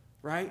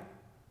 right?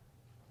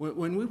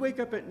 When we wake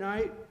up at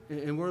night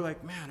and we're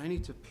like, man, I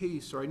need to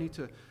pace, or I need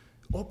to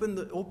open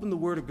the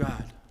Word of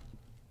God.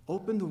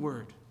 Open the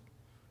Word.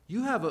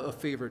 You have a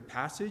favorite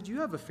passage. You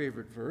have a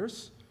favorite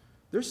verse.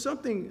 There's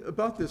something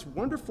about this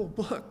wonderful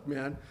book,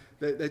 man,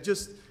 that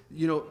just,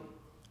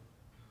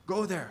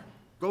 go there.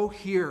 Go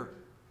here.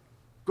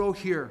 Go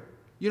here.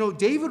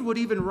 David would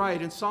even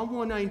write in Psalm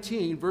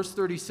 119, verse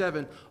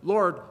 37,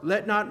 Lord,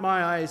 let not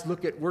my eyes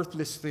look at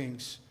worthless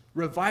things.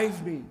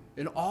 Revive me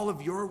in all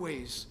of your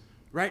ways,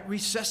 right?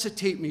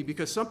 Resuscitate me,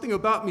 because something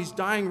about me is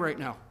dying right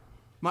now.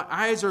 My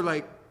eyes are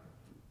like,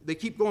 they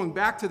keep going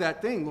back to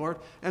that thing, Lord.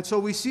 And so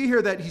we see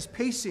here that he's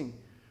pacing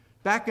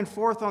back and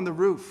forth on the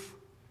roof.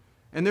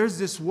 And there's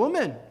this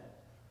woman.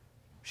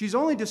 She's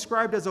only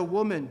described as a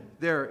woman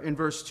there in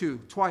verse 2,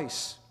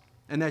 twice,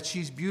 and that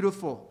she's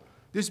beautiful.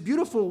 This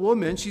beautiful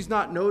woman, she's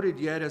not noted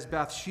yet as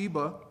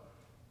Bathsheba,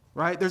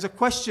 right? There's a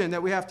question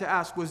that we have to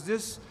ask. Was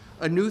this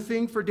a new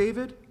thing for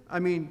David? I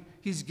mean,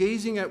 he's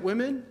gazing at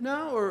women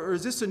now, or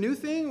is this a new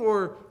thing?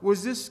 Or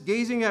was this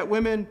gazing at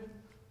women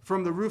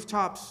from the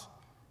rooftops?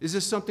 Is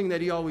this something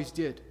that he always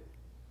did?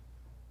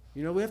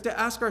 We have to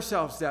ask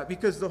ourselves that,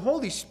 because the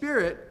Holy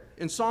Spirit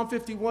in Psalm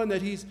 51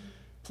 that he's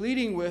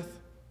pleading with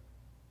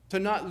to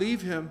not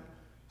leave him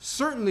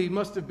certainly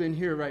must have been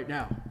here right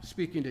now,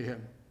 speaking to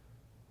him.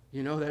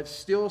 That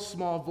still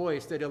small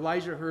voice that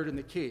Elijah heard in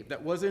the cave,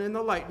 that wasn't in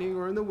the lightning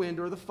or in the wind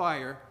or the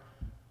fire,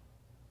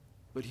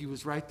 but he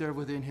was right there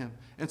within him.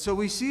 And so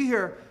we see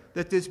here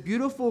that this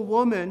beautiful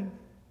woman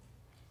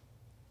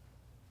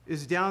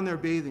is down there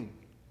bathing.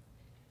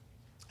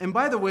 And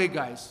by the way,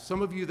 guys,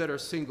 some of you that are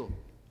single,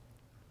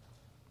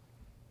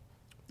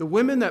 the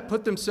women that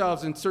put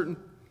themselves in certain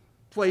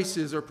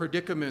places or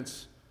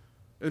predicaments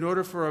in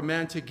order for a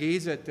man to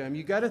gaze at them,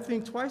 you got to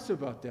think twice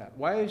about that.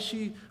 Why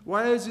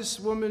is this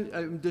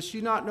woman, does she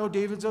not know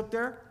David's up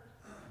there?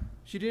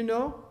 She didn't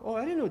know? Oh,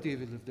 I didn't know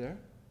David lived there.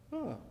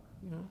 Oh,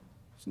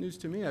 it's news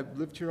to me. I've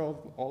lived here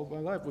all of my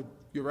life. Would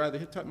you rather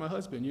hit my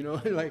husband?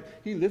 Like,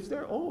 he lives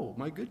there? Oh,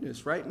 my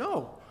goodness, right?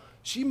 No.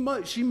 She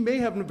may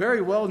have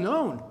very well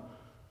known.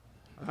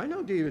 I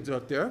know David's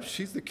up there.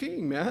 She's the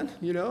king, man.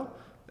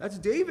 That's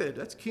David.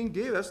 That's King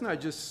David. That's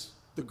not just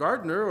the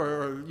gardener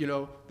or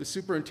the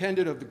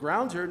superintendent of the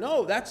grounds here.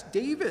 No, that's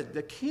David,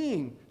 the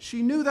king.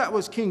 She knew that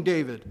was King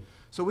David.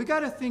 So we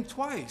got to think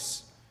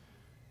twice.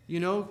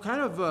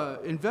 Kind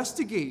of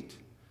investigate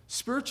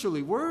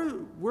spiritually.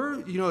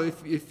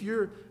 If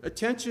your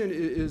attention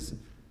is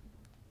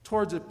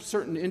towards a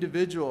certain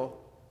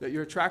individual that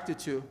you're attracted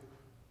to,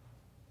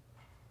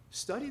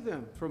 study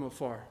them from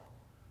afar.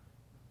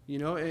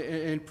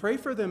 And pray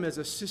for them as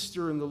a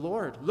sister in the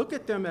Lord. Look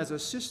at them as a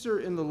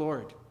sister in the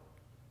Lord.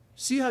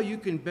 See how you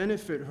can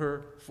benefit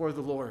her for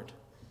the Lord.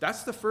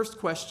 That's the first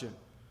question.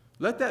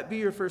 Let that be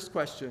your first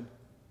question.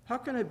 How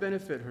can I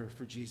benefit her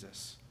for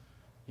Jesus?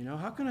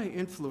 How can I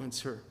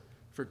influence her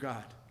for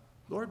God?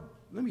 Lord,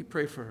 let me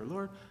pray for her.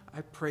 Lord,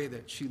 I pray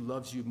that she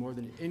loves you more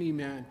than any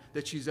man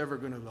that she's ever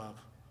going to love.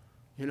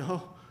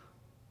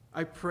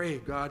 I pray,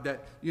 God,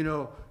 that,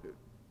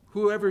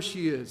 whoever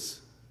she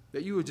is,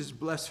 that you would just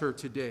bless her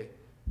today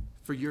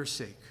for your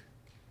sake.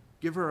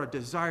 Give her a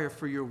desire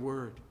for your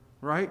word,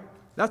 right?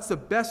 That's the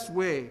best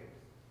way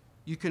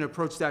you can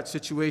approach that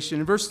situation.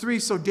 In verse 3,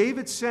 so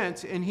David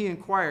sent and he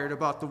inquired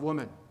about the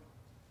woman.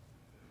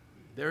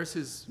 There's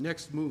his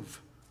next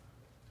move.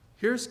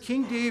 Here's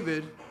King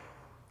David,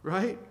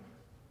 right,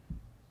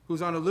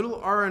 who's on a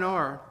little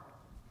R&R,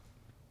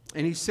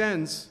 and he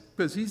sends,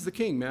 because he's the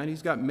king, man.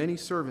 He's got many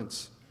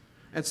servants.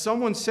 And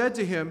someone said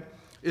to him,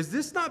 is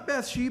this not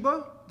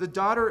Bathsheba, the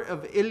daughter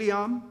of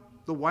Eliam,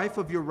 the wife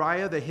of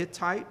Uriah the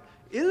Hittite?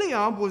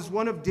 Eliam was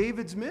one of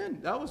David's men.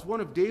 That was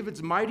one of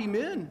David's mighty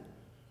men.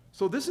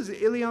 So this is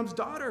Eliam's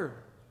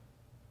daughter.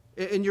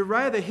 And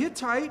Uriah the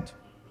Hittite,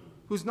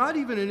 who's not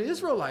even an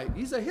Israelite,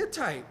 he's a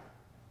Hittite.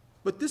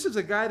 But this is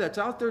a guy that's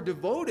out there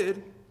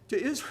devoted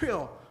to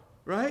Israel,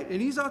 right?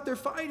 And he's out there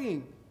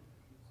fighting.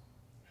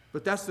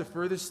 But that's the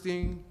furthest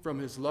thing from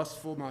his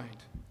lustful mind.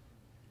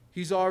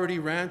 He's already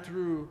ran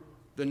through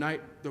the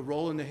night, the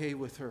roll in the hay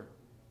with her.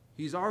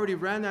 He's already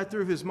ran that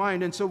through his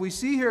mind. And so we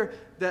see here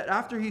that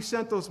after he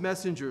sent those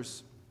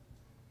messengers,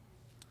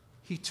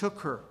 he took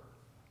her,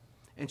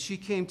 and she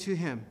came to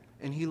him,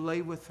 and he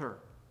lay with her.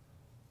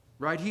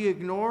 Right? He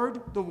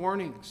ignored the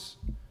warnings.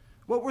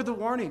 What were the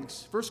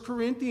warnings? 1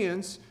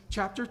 Corinthians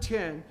chapter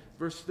 10,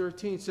 verse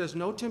 13 says,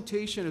 no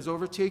temptation is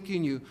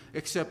overtaking you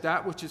except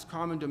that which is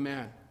common to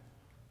man.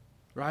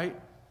 Right?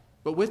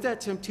 But with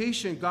that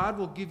temptation, God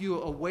will give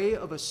you a way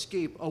of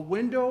escape, a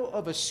window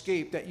of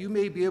escape that you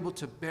may be able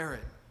to bear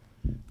it.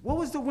 What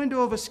was the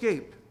window of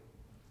escape?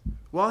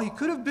 Well, he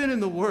could have been in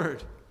the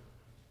Word.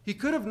 He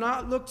could have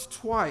not looked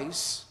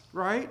twice,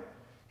 right?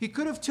 He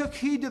could have took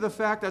heed to the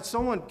fact that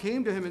someone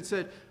came to him and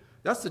said,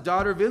 that's the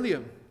daughter of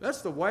Eliam.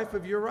 That's the wife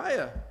of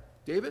Uriah.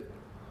 David,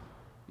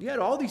 he had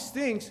all these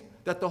things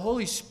that the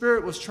Holy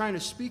Spirit was trying to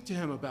speak to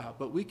him about.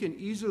 But we can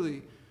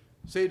easily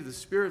say to the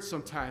Spirit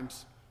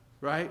sometimes,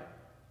 right?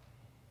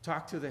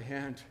 Talk to the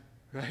hand,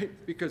 right?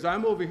 Because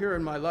I'm over here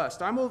in my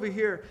lust. I'm over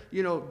here,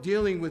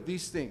 dealing with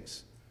these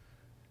things.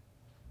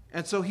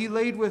 And so he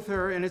laid with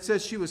her, and it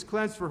says she was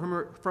cleansed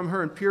from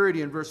her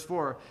impurity in verse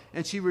 4.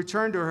 And she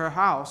returned to her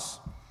house,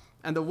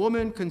 and the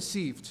woman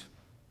conceived.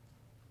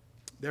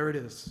 There it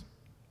is.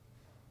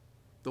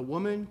 The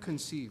woman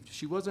conceived.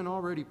 She wasn't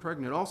already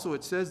pregnant. Also,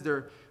 it says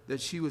there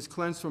that she was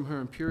cleansed from her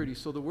impurity.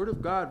 So the Word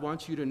of God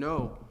wants you to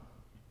know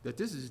that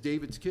this is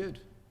David's kid,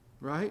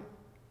 right?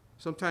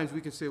 Sometimes we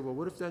can say, well,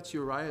 what if that's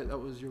Uriah? That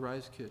was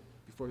Uriah's kid.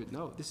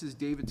 No, this is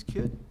David's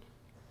kid.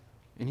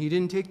 And he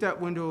didn't take that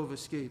window of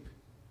escape.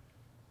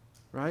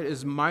 Right?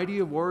 As mighty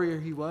a warrior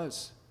he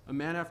was, a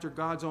man after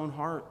God's own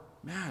heart.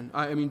 Man,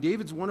 I mean,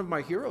 David's one of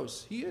my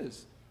heroes. He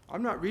is.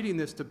 I'm not reading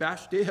this to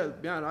bash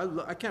David. Man,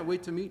 I can't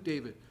wait to meet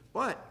David.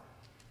 But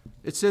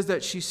it says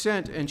that she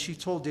sent and she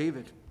told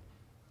David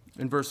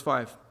in verse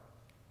 5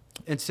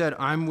 and said,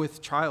 I'm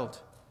with child.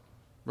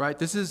 Right?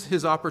 This is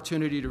his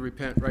opportunity to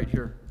repent right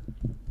here.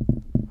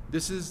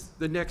 This is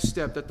the next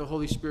step that the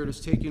Holy Spirit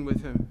is taking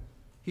with him.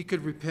 He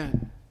could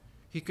repent.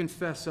 He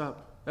confess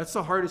up. That's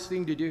the hardest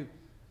thing to do,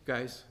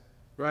 guys.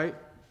 Right?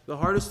 The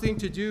hardest thing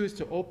to do is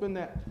to open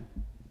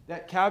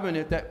that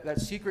cabinet,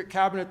 that secret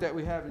cabinet that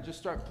we have, and just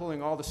start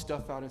pulling all the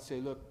stuff out and say,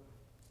 look,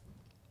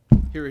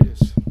 here it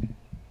is.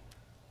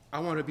 I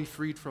want to be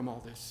freed from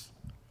all this.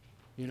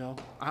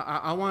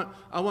 I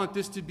want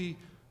this to be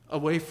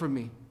away from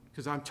me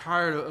because I'm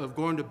tired of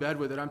going to bed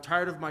with it. I'm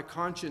tired of my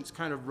conscience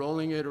kind of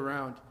rolling it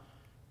around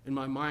in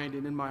my mind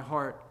and in my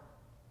heart.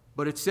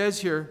 But it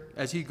says here,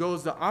 as he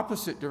goes the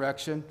opposite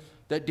direction,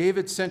 that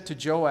David sent to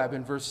Joab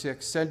in verse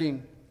 6,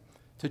 sending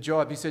to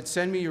Joab, he said,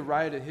 send me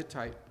Uriah the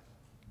Hittite.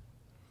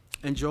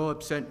 And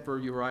Joab sent for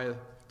Uriah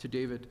to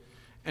David.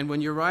 And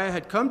when Uriah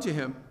had come to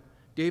him,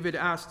 David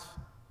asked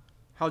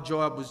how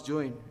Joab was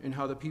doing and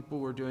how the people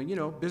were doing.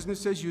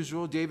 Business as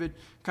usual. David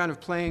kind of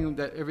playing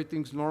that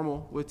everything's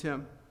normal with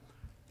him.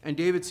 And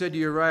David said to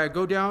Uriah,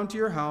 go down to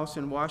your house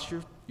and wash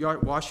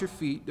your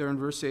feet, there in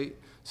verse 8.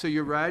 So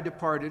Uriah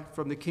departed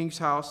from the king's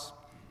house,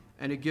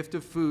 and a gift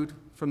of food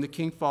from the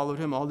king followed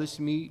him, all this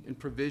meat and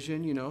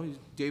provision.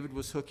 David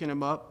was hooking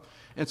him up.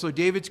 And so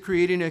David's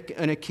creating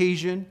an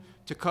occasion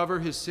to cover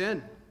his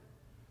sin.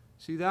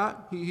 See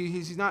that?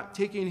 He's not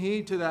taking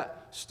heed to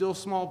that still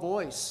small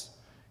voice.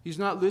 He's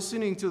not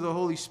listening to the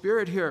Holy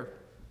Spirit here.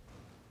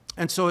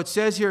 And so it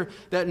says here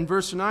that in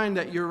verse 9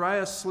 that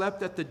Uriah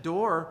slept at the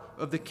door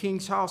of the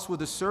king's house with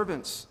the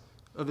servants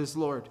of his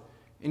Lord.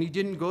 And he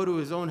didn't go to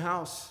his own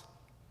house.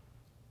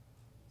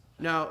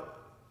 Now,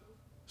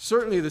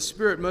 certainly the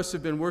Spirit must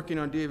have been working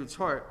on David's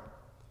heart.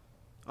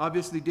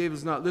 Obviously,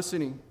 David's not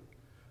listening.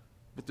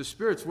 But the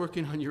Spirit's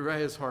working on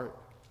Uriah's heart.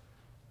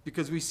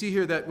 Because we see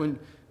here that when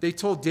they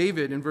told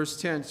David in verse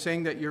 10,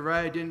 saying that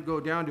Uriah didn't go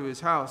down to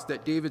his house,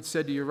 that David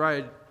said to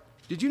Uriah,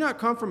 did you not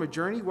come from a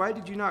journey? Why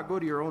did you not go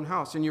to your own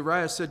house? And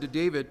Uriah said to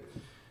David,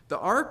 the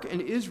ark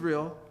and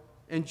Israel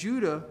and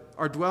Judah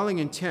are dwelling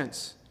in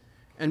tents,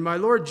 and my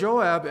lord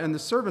Joab and the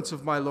servants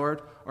of my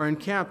lord are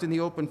encamped in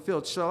the open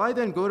field. Shall I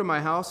then go to my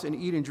house and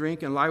eat and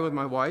drink and lie with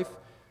my wife?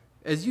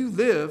 As you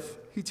live,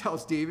 he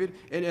tells David,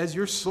 and as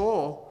your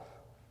soul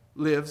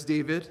lives,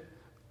 David,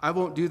 I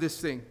won't do this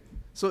thing.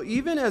 So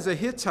even as a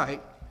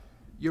Hittite,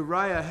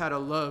 Uriah had a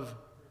love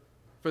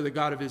for the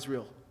God of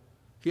Israel.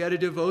 He had a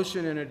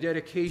devotion and a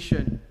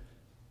dedication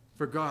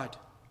for God.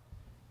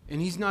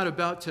 And he's not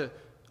about to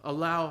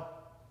allow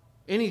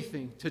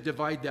anything to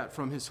divide that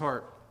from his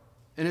heart.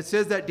 And it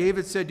says that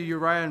David said to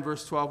Uriah in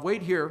verse 12,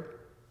 wait here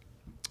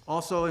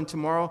also, and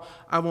tomorrow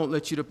I won't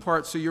let you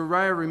depart. So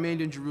Uriah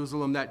remained in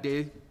Jerusalem that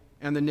day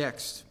and the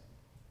next.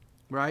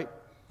 Right?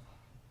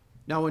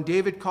 Now when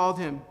David called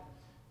him,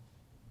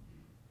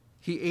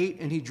 he ate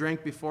and he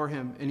drank before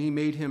him, and he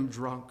made him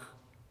drunk.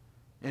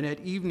 And at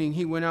evening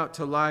he went out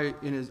to lie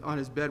on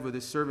his bed with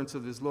his servants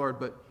of his Lord,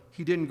 but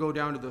he didn't go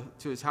down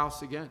to his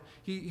house again.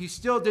 He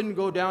still didn't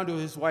go down to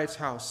his wife's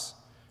house.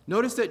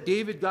 Notice that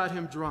David got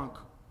him drunk.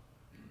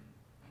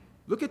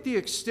 Look at the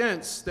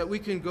extents that we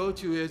can go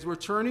to as we're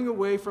turning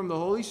away from the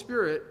Holy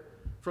Spirit,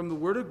 from the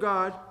Word of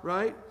God,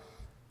 right?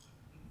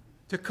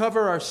 To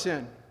cover our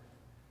sin.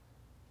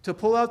 To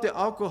pull out the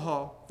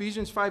alcohol.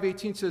 Ephesians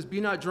 5:18 says,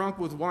 be not drunk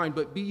with wine,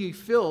 but be ye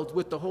filled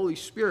with the Holy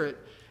Spirit.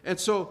 And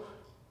so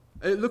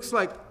it looks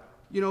like,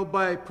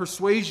 by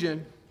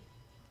persuasion,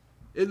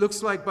 it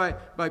looks like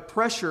by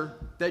pressure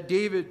that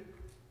David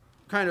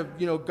kind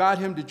of, got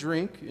him to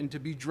drink and to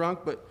be drunk,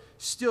 but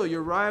still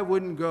Uriah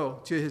wouldn't go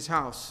to his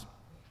house.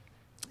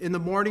 In the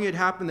morning it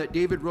happened that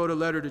David wrote a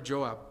letter to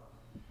Joab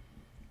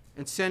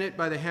and sent it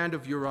by the hand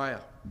of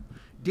Uriah.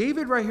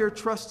 David right here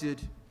trusted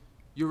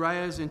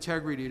Uriah's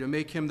integrity to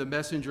make him the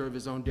messenger of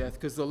his own death,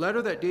 because the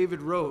letter that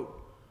David wrote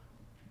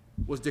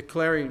was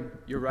declaring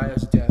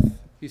Uriah's death.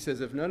 He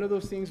says, if none of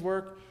those things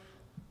work,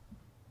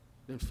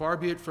 then far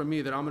be it from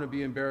me that I'm going to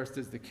be embarrassed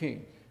as the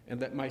king and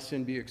let my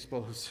sin be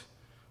exposed.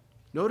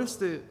 Notice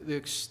the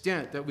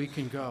extent that we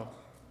can go.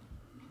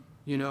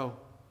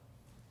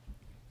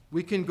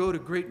 We can go to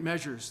great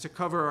measures to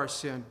cover our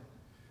sin.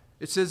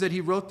 It says that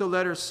he wrote the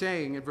letter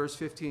saying in verse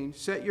 15,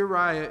 set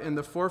Uriah in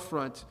the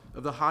forefront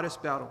of the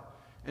hottest battle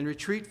and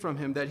retreat from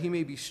him that he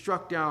may be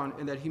struck down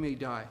and that he may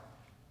die.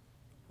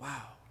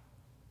 Wow.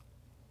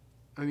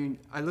 I mean,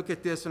 I look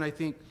at this and I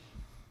think,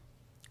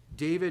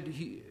 David,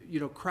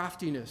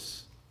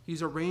 craftiness.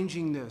 He's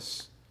arranging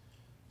this.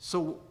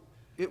 So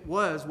it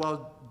was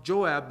while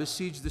Joab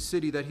besieged the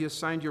city that he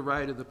assigned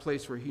Uriah to the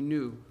place where he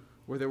knew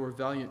where there were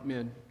valiant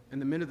men.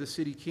 And the men of the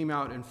city came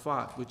out and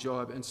fought with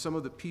Joab, and some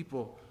of the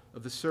people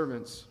of the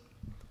servants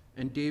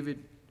and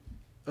David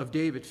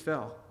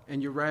fell,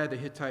 and Uriah the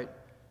Hittite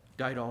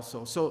died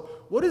also. So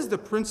what is the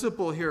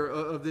principle here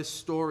of this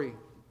story?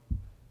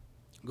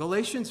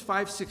 Galatians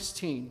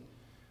 5:16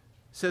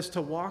 says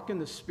to walk in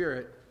the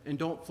Spirit and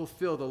don't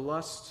fulfill the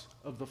lusts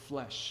of the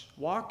flesh.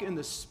 Walk in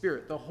the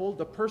Spirit,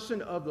 the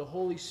person of the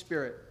Holy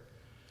Spirit.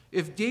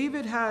 If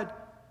David had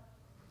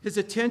his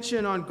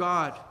attention on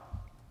God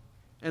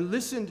and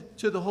listened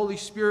to the Holy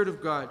Spirit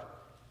of God,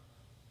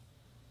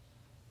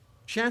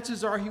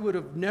 chances are he would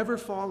have never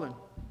fallen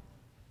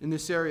in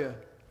this area.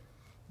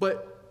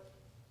 But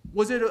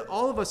was it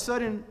all of a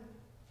sudden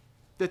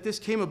that this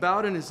came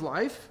about in his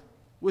life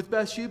with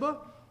Bathsheba?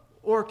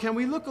 Or can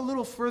we look a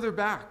little further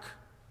back?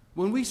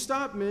 When we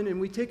stop, men,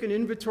 and we take an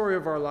inventory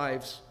of our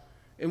lives,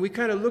 and we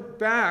kind of look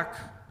back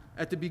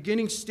at the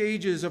beginning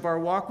stages of our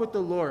walk with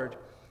the Lord,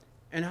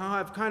 and how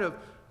I've kind of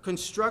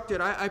constructed,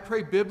 I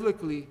pray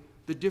biblically,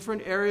 the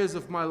different areas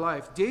of my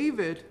life.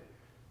 David,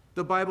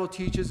 the Bible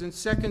teaches in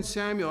 2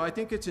 Samuel, I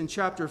think it's in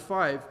chapter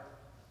 5,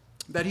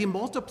 that he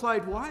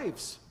multiplied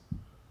wives.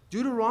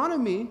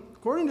 Deuteronomy,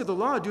 according to the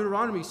law,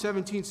 Deuteronomy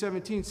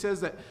 17:17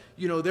 says that,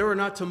 they were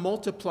not to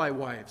multiply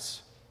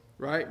wives,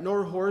 right?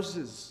 Nor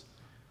horses.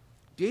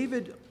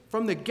 David,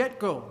 from the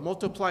get-go,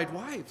 multiplied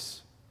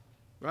wives,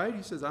 right?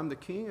 He says, I'm the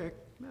king.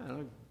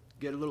 I'll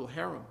get a little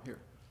harem here,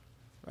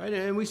 right?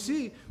 And we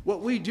see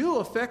what we do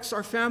affects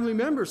our family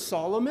members.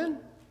 Solomon,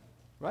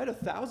 right?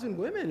 1,000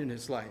 women in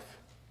his life.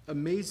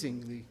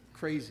 Amazingly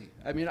crazy.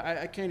 I mean,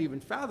 I can't even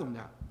fathom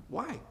that.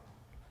 Why?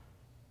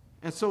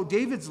 And so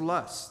David's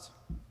lust,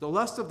 the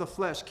lust of the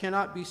flesh,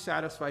 cannot be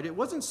satisfied. It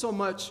wasn't so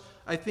much,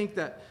 I think,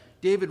 that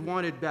David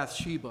wanted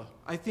Bathsheba.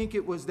 I think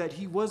it was that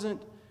he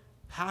wasn't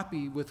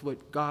happy with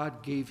what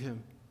God gave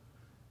him.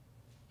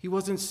 He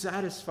wasn't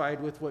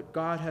satisfied with what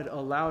God had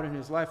allowed in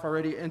his life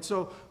already. And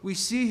so we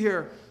see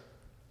here,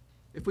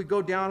 if we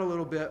go down a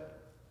little bit,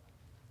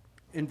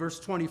 in verse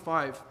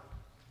 25,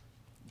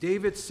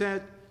 David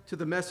said to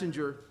the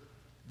messenger,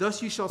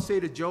 thus you shall say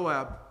to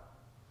Joab,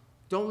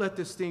 don't let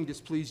this thing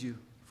displease you,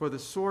 for the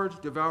sword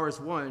devours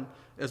one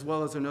as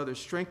well as another.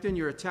 Strengthen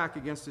your attack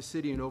against the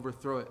city and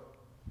overthrow it.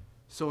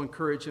 So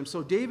encourage him.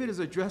 So David is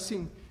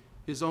addressing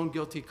his own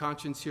guilty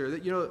conscience here.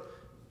 That,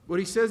 what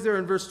he says there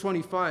in verse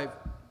 25,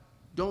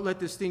 don't let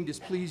this thing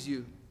displease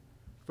you,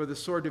 for the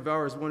sword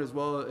devours one as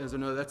well as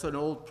another. That's an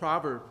old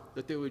proverb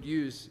that they would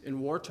use in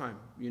wartime,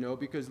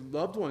 because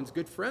loved ones,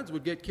 good friends,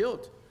 would get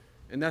killed.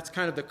 And that's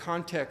kind of the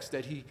context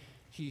that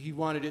he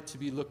wanted it to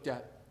be looked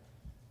at.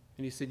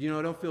 And he said,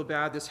 don't feel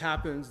bad. This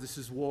happens. This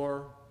is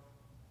war.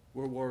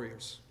 We're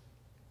warriors.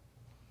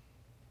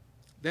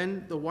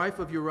 Then the wife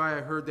of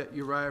Uriah heard that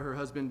Uriah, her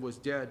husband, was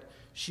dead.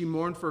 She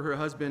mourned for her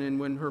husband, and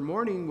when her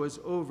mourning was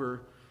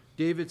over,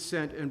 David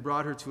sent and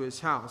brought her to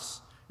his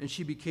house, and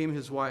she became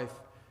his wife,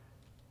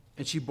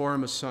 and she bore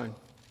him a son.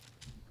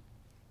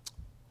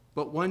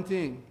 But one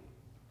thing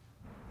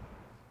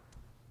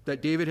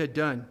that David had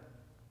done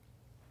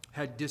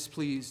had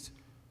displeased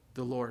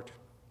the Lord.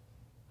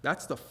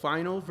 That's the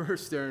final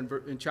verse there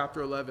in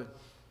chapter 11.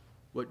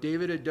 What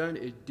David had done,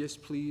 it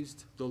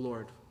displeased the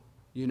Lord.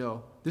 You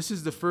know, this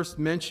is the first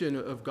mention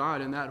of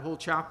God in that whole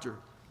chapter.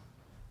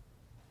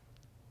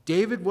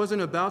 David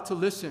wasn't about to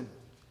listen.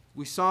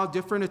 We saw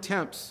different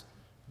attempts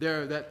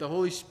there that the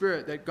Holy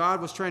Spirit, that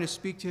God was trying to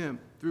speak to him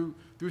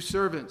through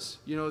servants.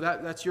 You know,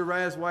 that's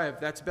Uriah's wife.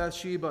 That's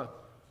Bathsheba.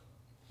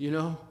 You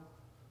know,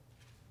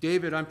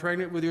 David, I'm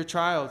pregnant with your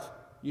child.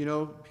 You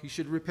know, he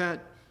should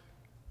repent.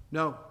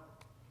 No.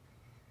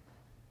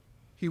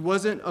 He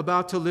wasn't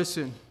about to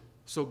listen.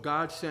 So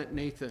God sent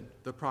Nathan,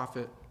 the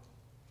prophet.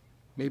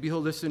 Maybe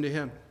he'll listen to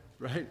him,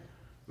 right?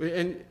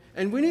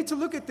 And we need to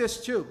look at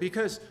this too,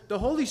 because the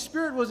Holy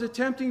Spirit was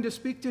attempting to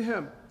speak to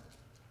him.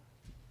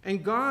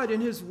 And God,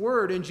 in his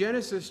word, in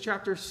Genesis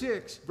chapter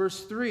 6,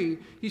 verse 3,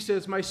 he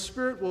says, my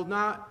spirit will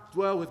not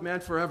dwell with man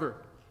forever.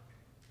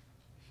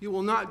 He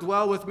will not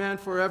dwell with man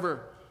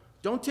forever.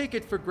 Don't take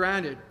it for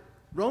granted.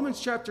 Romans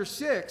chapter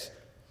 6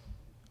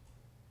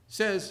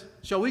 says,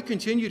 shall we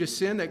continue to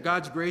sin that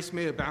God's grace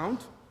may abound?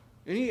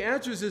 And he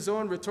answers his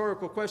own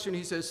rhetorical question.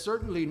 He says,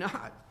 certainly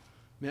not.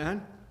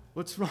 Man,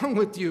 what's wrong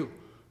with you?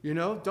 You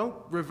know, don't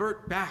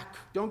revert back.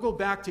 Don't go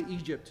back to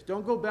Egypt.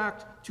 Don't go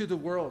back to the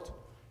world.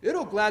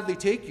 It'll gladly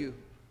take you.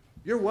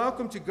 You're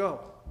welcome to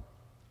go.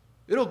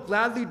 It'll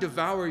gladly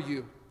devour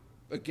you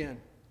again.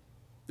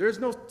 There's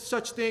no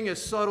such thing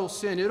as subtle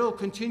sin. It'll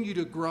continue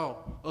to grow.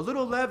 A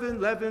little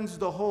leaven leavens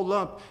the whole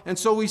lump. And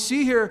so we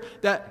see here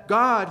that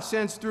God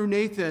sends through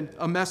Nathan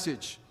a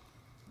message.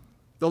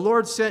 The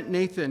Lord sent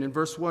Nathan in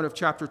verse 1 of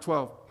chapter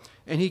 12.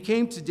 And he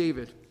came to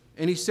David.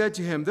 And he said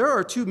to him, there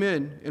are two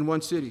men in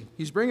one city.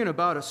 He's bringing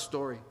about a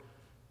story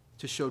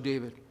to show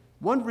David.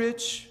 One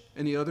rich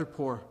and the other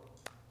poor.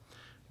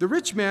 The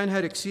rich man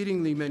had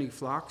exceedingly many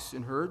flocks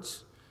and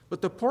herds,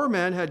 but the poor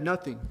man had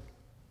nothing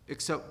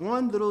except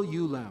one little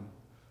ewe lamb,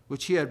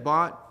 which he had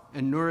bought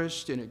and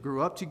nourished, and it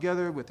grew up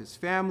together with his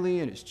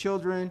family and his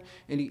children,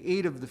 and he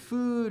ate of the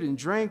food and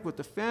drank with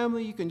the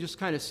family. You can just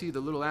kind of see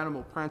the little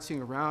animal prancing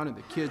around, and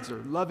the kids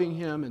are loving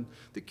him, and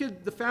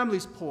the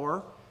family's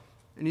poor.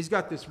 And he's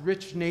got this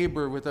rich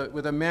neighbor with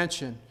a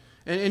mansion.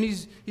 And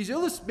he's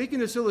making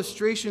this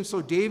illustration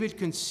so David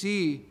can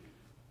see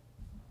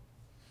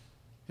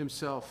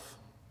himself.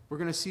 We're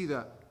going to see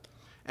that.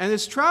 And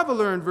this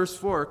traveler in verse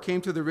 4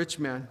 came to the rich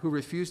man who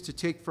refused to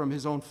take from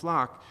his own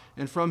flock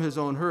and from his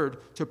own herd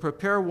to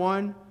prepare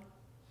one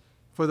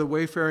for the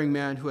wayfaring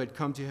man who had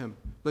come to him.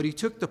 But he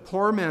took the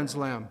poor man's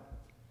lamb.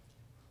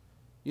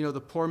 You know,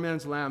 the poor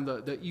man's lamb,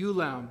 the ewe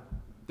lamb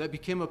that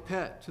became a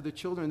pet to the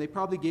children. They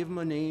probably gave him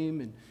a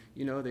name, and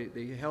you know,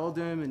 they held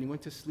him, and he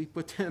went to sleep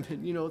with them,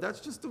 and you know,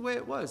 that's just the way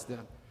it was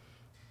then.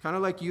 Kind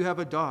of like you have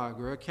a dog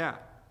or a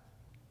cat.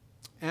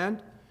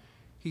 And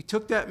he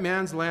took that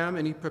man's lamb,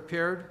 and he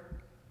prepared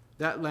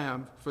that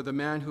lamb for the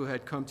man who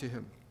had come to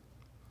him.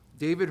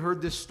 David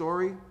heard this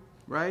story,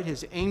 right?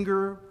 His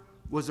anger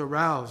was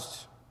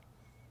aroused.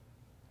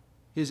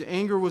 His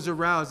anger was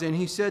aroused, and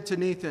he said to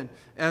Nathan,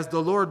 as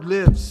the Lord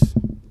lives,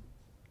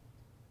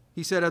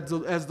 he said,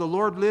 as the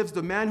Lord lives,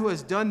 the man who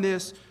has done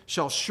this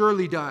shall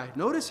surely die.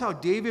 Notice how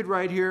David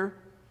right here,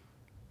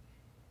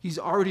 he's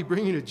already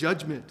bringing a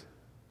judgment.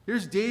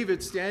 Here's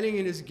David standing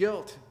in his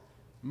guilt,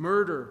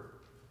 murder,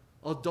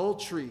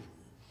 adultery.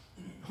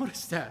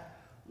 Notice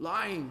that,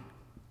 lying.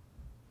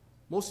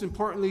 Most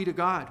importantly to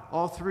God,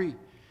 all three.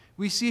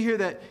 We see here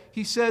that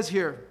he says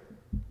here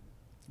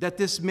that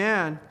this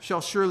man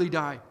shall surely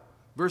die.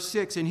 Verse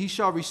 6, and he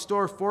shall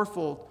restore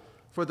fourfold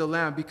for the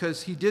lamb,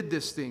 because he did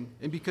this thing,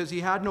 and because he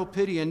had no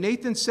pity. And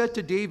Nathan said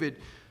to David,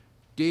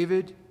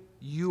 David,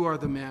 you are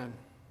the man.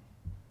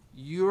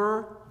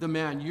 You're the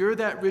man. You're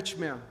that rich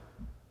man.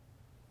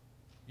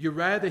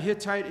 Uriah the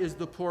Hittite is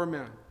the poor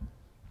man.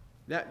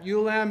 That ewe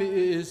lamb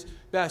is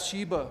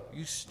Bathsheba.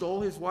 You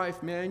stole his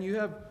wife, man. You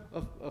have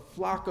a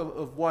flock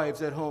of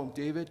wives at home,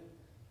 David.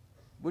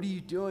 What are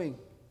you doing?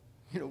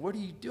 You know, what are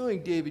you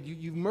doing, David?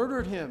 You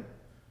murdered him.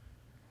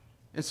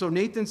 And so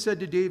Nathan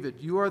said to David,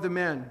 you are the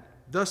man.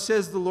 Thus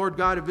says the Lord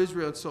God of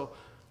Israel. And so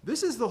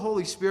this is the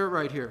Holy Spirit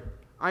right here.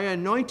 I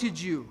anointed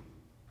you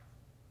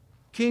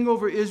king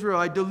over Israel.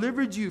 I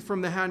delivered you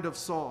from the hand of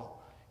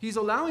Saul. He's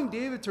allowing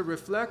David to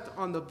reflect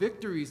on the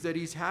victories that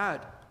he's had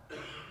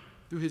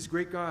through his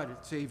great God and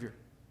Savior.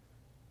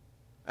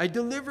 I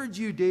delivered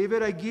you,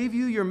 David. I gave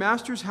you your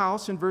master's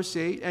house in verse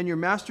 8 and your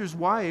master's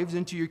wives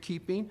into your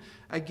keeping.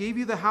 I gave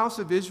you the house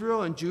of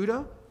Israel and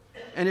Judah.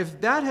 And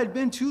if that had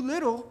been too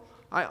little,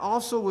 I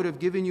also would have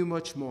given you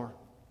much more.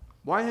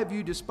 Why have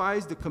you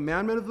despised the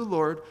commandment of the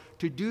Lord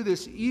to do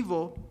this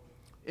evil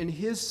in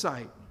his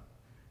sight?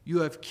 You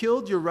have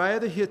killed Uriah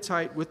the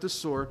Hittite with the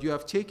sword. You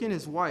have taken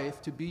his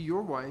wife to be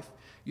your wife.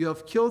 You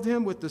have killed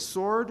him with the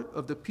sword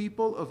of the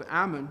people of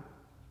Ammon.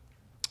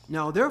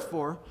 Now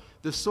therefore,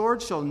 the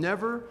sword shall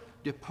never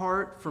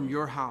depart from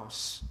your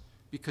house,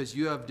 because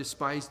you have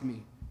despised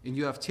me, and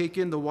you have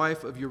taken the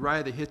wife of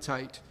Uriah the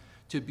Hittite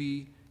to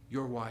be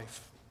your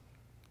wife.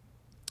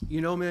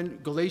 You know, man,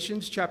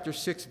 Galatians chapter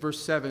 6,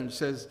 verse 7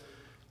 says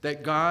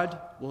that God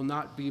will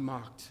not be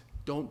mocked.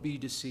 Don't be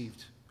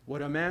deceived.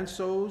 What a man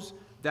sows,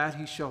 that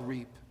he shall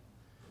reap.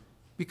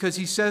 Because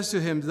he says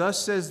to him,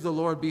 thus says the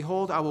Lord,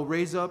 behold, I will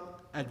raise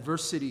up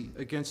adversity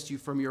against you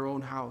from your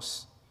own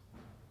house.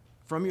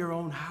 From your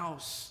own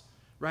house,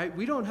 right?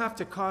 We don't have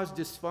to cause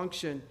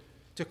dysfunction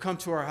to come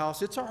to our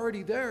house. It's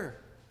already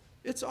there.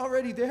 It's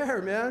already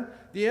there, man.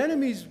 The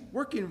enemy's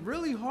working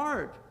really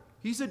hard.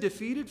 He's a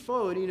defeated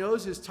foe, and he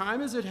knows his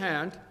time is at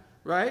hand,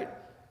 right?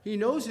 He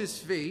knows his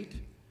fate.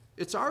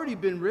 It's already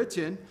been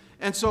written.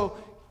 And so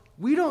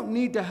we don't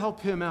need to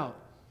help him out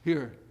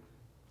here.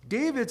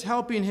 David's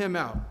helping him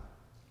out.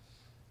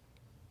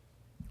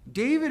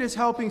 David is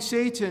helping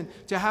Satan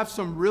to have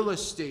some real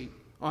estate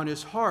on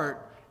his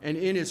heart and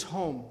in his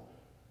home.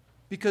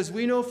 Because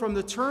we know from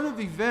the turn of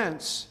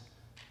events,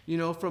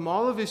 from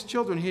all of his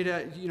children, he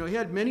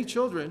had many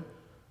children,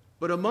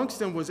 but amongst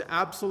them was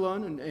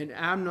Absalom and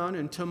Amnon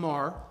and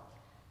Tamar.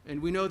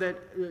 And we know that,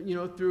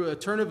 through a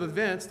turn of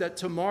events, that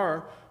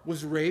Tamar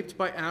was raped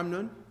by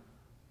Amnon.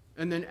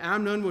 And then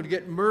Amnon would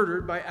get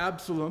murdered by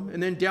Absalom.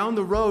 And then down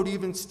the road,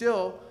 even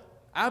still,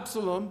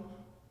 Absalom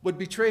would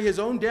betray his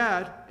own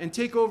dad and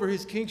take over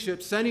his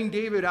kingship, sending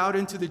David out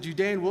into the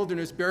Judean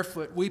wilderness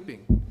barefoot,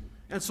 weeping.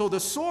 And so the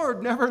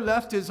sword never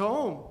left his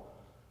home.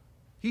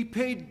 He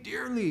paid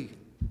dearly.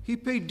 He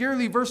paid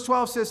dearly. Verse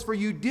 12 says, for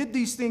you did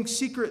these things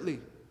secretly,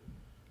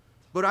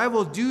 but I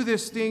will do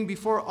this thing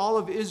before all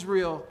of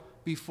Israel,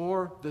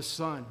 before the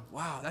sun.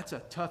 Wow, that's a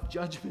tough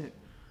judgment.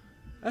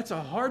 That's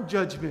a hard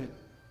judgment.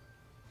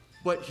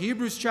 But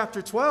Hebrews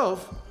chapter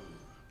 12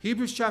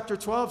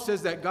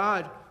 says that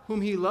God,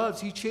 whom he loves,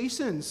 he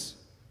chastens,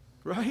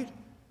 right?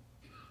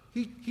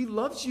 He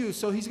loves you,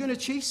 so he's going to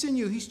chasten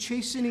you. He's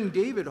chastening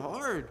David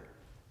hard,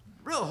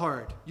 real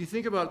hard. You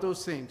think about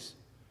those things.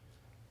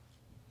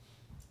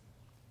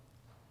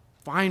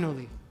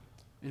 Finally,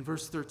 in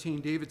verse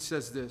 13, David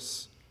says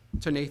this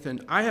to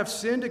Nathan, I have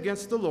sinned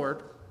against the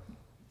Lord.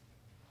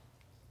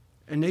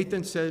 And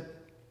Nathan said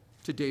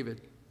to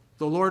David,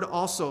 the Lord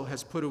also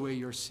has put away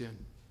your sin.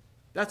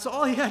 That's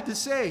all he had to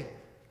say.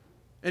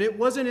 And it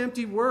wasn't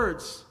empty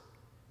words.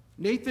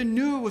 Nathan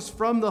knew it was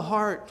from the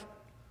heart.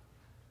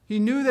 He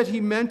knew that he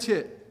meant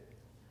it.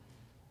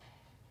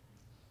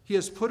 He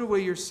has put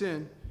away your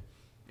sin,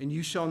 and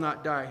you shall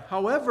not die.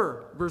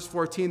 However, verse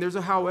 14, there's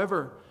a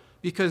however,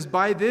 because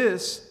by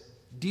this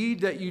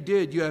deed that you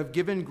did, you have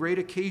given great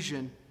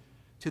occasion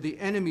to the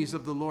enemies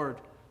of the Lord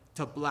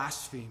to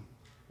blaspheme.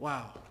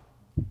 Wow.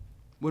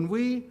 When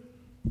we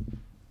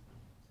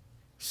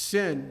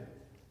sin,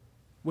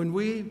 when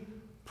we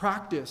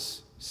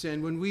practice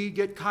sin, when we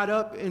get caught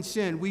up in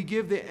sin, we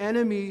give the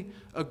enemy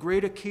a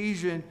great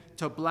occasion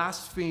to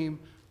blaspheme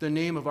the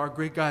name of our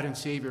great God and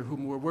Savior,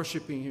 whom we're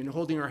worshiping and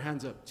holding our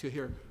hands up to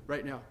here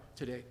right now,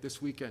 today,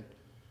 this weekend.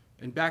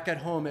 And back at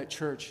home at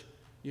church,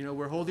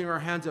 we're holding our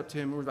hands up to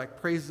him. And we're like,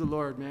 praise the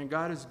Lord, man.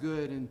 God is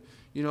good. And,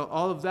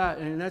 all of that.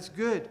 And that's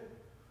good.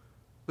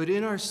 But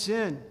in our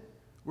sin,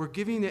 we're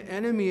giving the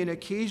enemy an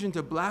occasion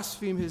to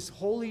blaspheme his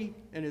holy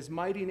and his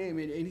mighty name.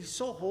 And he's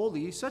so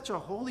holy. He's such a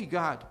holy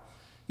God.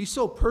 He's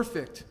so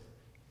perfect.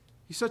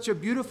 He's such a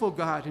beautiful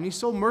God. And he's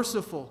so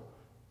merciful.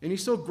 And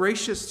he's so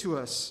gracious to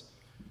us.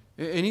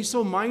 And he's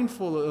so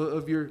mindful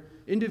of your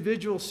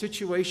individual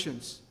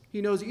situations.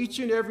 He knows each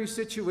and every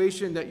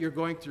situation that you're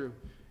going through.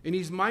 And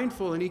he's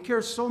mindful and he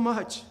cares so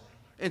much.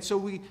 And so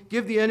we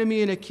give the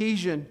enemy an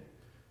occasion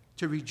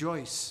to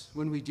rejoice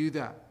when we do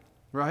that,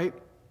 right?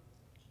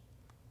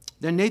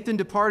 Then Nathan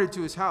departed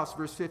to his house,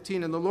 verse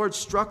 15, and the Lord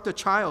struck the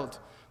child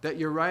that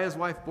Uriah's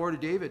wife bore to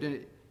David,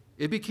 and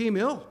it became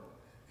ill.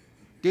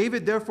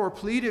 David therefore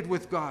pleaded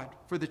with God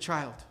for the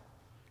child.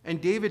 And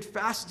David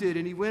fasted,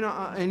 and he went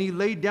and he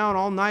laid down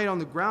all night on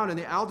the ground, and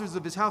the elders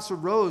of his house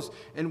arose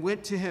and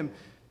went to him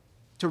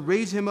to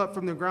raise him up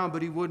from the ground,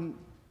 but he wouldn't.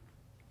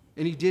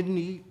 And he didn't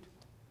eat.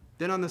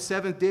 Then on the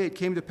seventh day it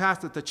came to pass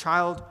that the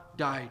child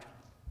died.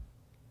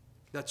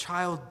 The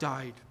child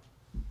died.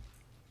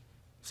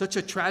 Such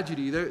a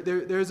tragedy.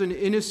 There's an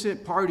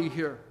innocent party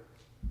here.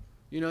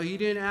 He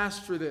didn't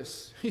ask for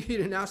this. He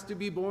didn't ask to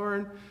be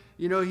born.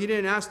 He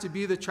didn't ask to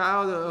be the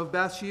child of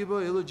Bathsheba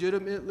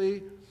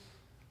illegitimately,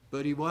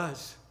 but he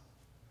was.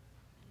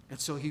 And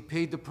so he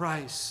paid the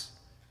price,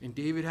 and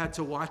David had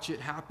to watch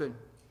it happen,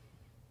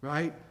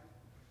 right?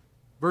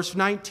 Verse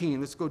 19,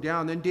 let's go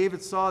down. Then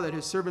David saw that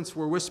his servants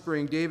were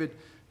whispering. David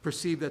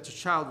perceived that the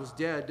child was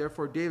dead.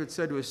 Therefore David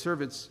said to his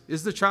servants,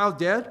 is the child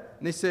dead?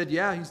 And they said,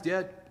 yeah, he's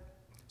dead.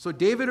 So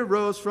David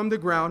arose from the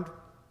ground,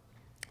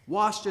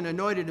 washed and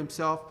anointed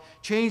himself,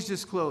 changed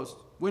his clothes,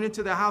 went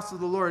into the house of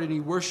the Lord, and he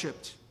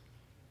worshiped.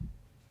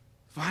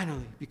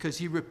 Finally, because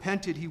he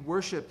repented, he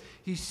worshiped.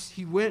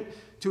 He went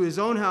to his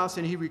own house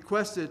and he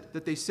requested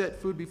that they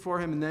set food before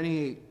him, and then he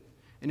ate.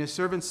 And his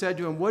servant said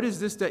to him, what is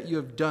this that you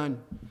have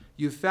done?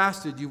 You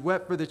fasted, you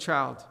wept for the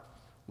child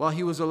while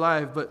he was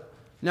alive, but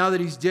now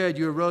that he's dead,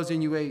 you arose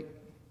and you ate.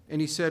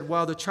 And he said,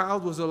 while the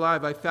child was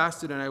alive, I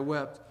fasted and I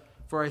wept.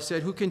 For I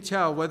said, who can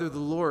tell whether the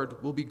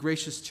Lord will be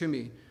gracious to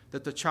me,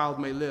 that the child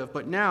may live?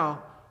 But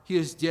now he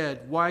is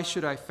dead. Why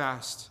should I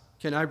fast?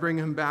 Can I bring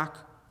him back?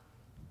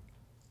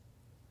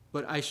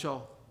 But I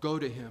shall go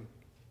to him,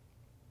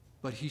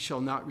 but he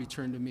shall not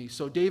return to me.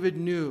 So David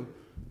knew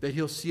that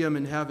he'll see him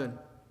in heaven.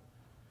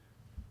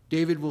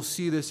 David will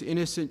see this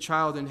innocent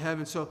child in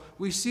heaven. So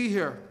we see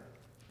here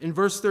in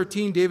verse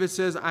 13, David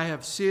says, I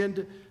have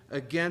sinned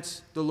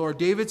against the Lord.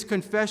 David's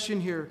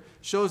confession here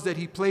shows that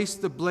he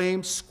placed the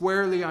blame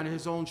squarely on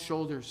his own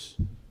shoulders,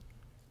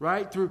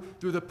 right? Through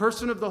the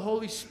person of the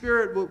Holy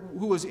Spirit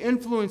who was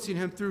influencing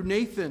him through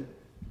Nathan,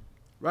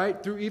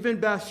 right? Through even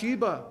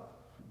Bathsheba,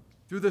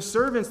 through the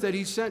servants that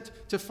he sent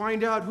to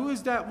find out who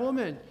is that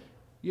woman,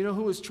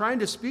 who was trying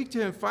to speak to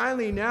him.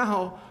 Finally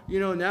now,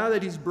 now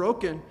that he's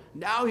broken,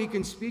 now he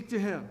can speak to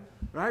him,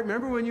 right?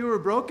 Remember when you were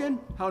broken?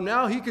 How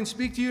now he can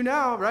speak to you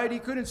now, right? He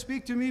couldn't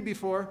speak to me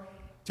before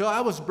till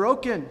I was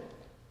broken.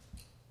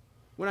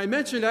 When I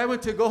mentioned I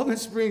went to Golden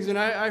Springs and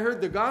I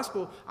heard the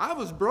gospel, I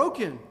was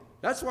broken.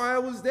 That's why I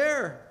was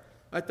there.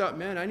 I thought,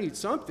 man, I need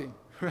something,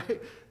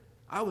 right?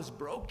 I was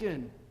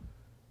broken.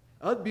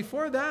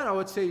 Before that, I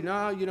would say,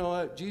 no, you know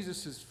what?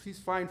 Jesus he's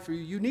fine for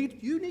you. You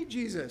need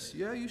Jesus.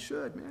 Yeah, you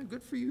should, man.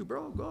 Good for you,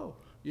 bro. Go.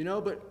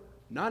 But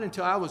not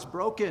until I was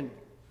broken.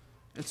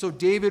 And so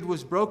David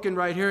was broken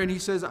right here, and he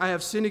says, I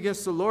have sinned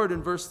against the Lord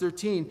in verse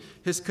 13.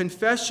 His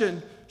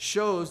confession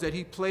shows that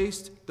he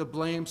placed the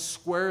blame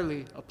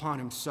squarely upon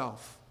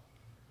himself.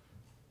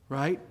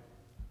 Right?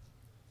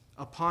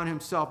 Upon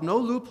himself. No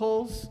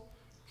loopholes.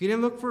 He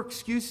didn't look for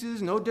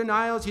excuses, no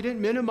denials. He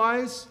didn't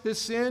minimize his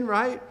sin,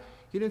 right?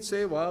 He didn't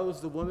say, well, it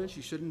was the woman.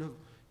 She shouldn't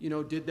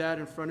have, did that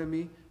in front of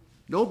me.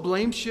 No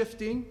blame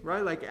shifting,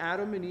 right? Like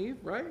Adam and Eve,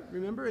 right?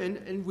 Remember?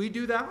 And we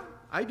do that.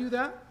 I do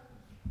that.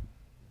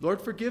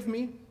 Lord, forgive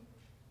me.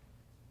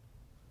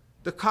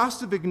 The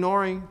cost of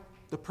ignoring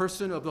the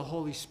person of the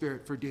Holy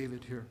Spirit for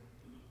David here.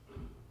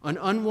 An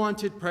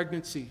unwanted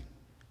pregnancy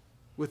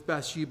with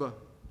Bathsheba.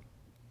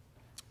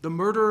 The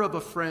murder of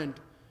a friend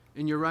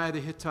in Uriah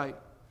the Hittite.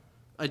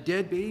 A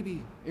dead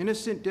baby,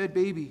 innocent dead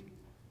baby.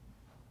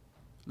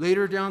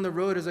 Later down the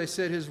road, as I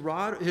said,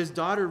 his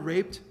daughter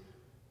raped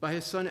by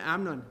his son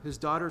Amnon, his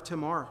daughter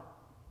Tamar.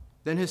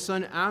 Then his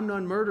son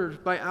Amnon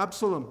murdered by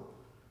Absalom.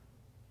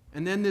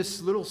 And then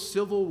this little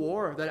civil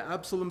war that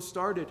Absalom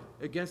started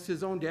against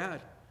his own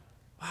dad.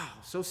 Wow,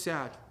 so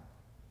sad.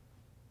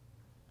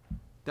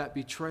 That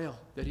betrayal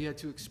that he had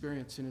to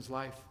experience in his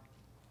life.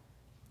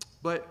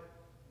 But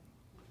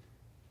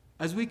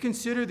as we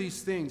consider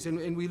these things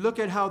and we look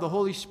at how the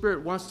Holy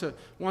Spirit wants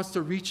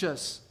to reach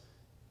us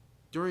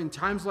during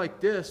times like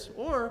this,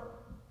 or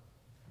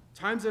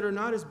times that are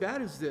not as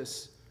bad as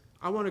this,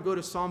 I want to go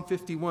to Psalm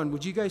 51.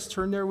 Would you guys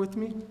turn there with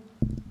me?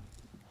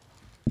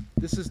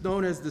 This is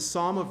known as the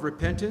Psalm of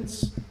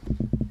Repentance.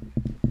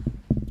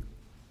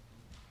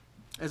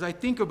 As I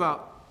think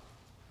about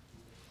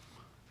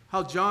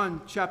how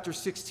John chapter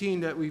 16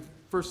 that we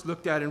first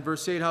looked at in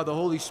verse 8, how the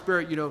Holy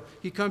Spirit,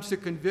 he comes to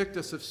convict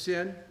us of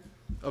sin,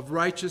 of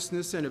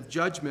righteousness, and of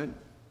judgment.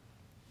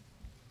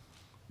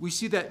 We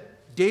see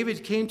that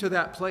David came to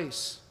that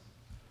place.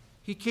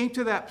 He came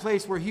to that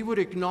place where he would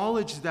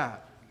acknowledge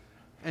that.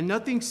 And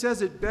nothing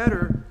says it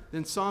better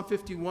than Psalm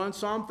 51,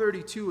 Psalm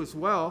 32 as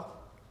well.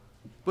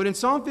 But in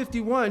Psalm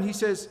 51, he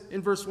says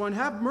in verse 1,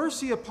 have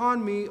mercy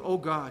upon me, O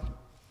God,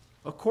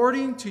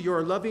 according to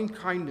your loving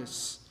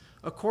kindness,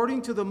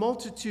 according to the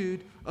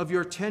multitude of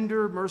your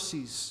tender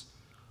mercies.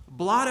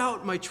 Blot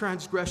out my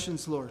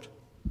transgressions, Lord.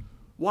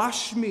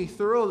 Wash me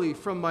thoroughly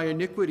from my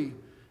iniquity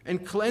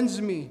and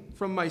cleanse me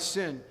from my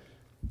sin.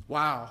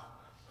 Wow.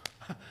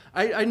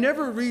 I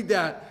never read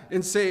that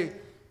and say,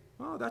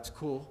 oh, that's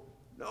cool.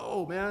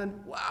 No,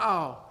 man.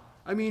 Wow.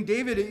 I mean,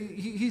 David,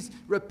 he's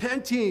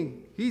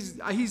repenting. He's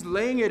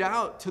laying it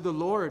out to the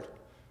Lord.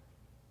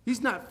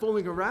 He's not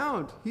fooling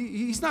around.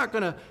 He's not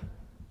going to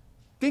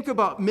think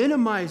about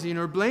minimizing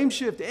or blame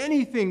shift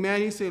anything,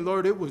 man. He's saying,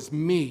 Lord, it was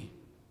me.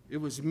 It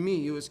was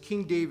me. It was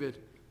King David.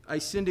 I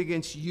sinned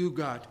against you,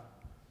 God.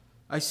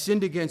 I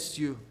sinned against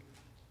you.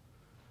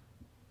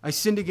 I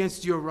sinned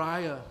against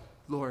Uriah,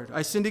 Lord.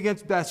 I sinned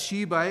against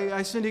Bathsheba.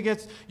 I sinned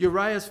against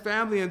Uriah's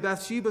family and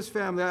Bathsheba's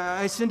family.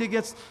 I sinned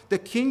against the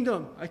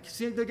kingdom. I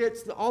sinned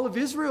against all of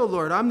Israel,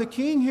 Lord. I'm the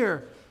king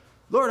here.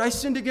 Lord, I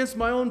sinned against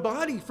my own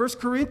body. 1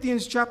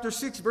 Corinthians chapter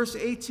 6, verse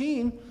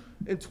 18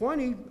 and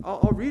 20.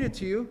 I'll read it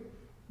to you.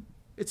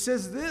 It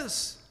says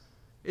this.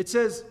 It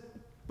says,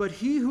 but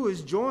he who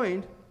is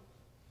joined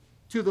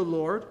to the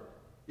Lord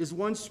is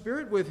one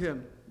spirit with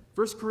him.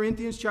 1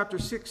 Corinthians chapter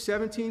 6,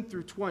 17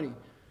 through 20.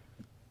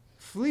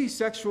 Flee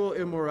sexual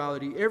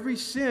immorality. Every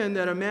sin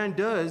that a man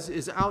does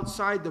is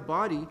outside the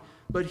body,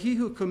 but he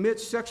who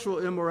commits sexual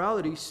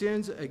immorality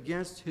sins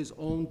against his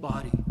own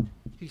body.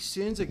 He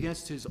sins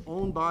against his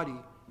own body.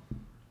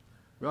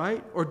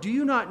 Right? Or do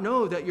you not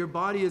know that your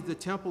body is the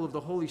temple of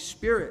the Holy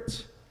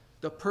Spirit,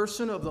 The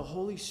person of the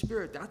Holy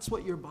Spirit. That's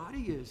what your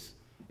body is.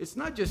 It's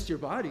not just your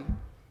body.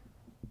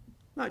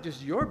 Not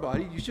just your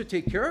body. You should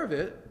take care of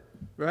it,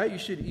 right? You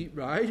should eat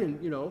right and,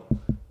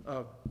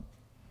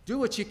 do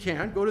what you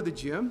can. Go to the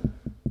gym.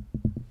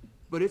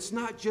 But it's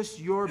not just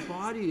your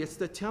body. It's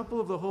the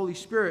temple of the Holy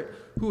Spirit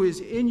who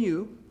is in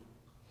you,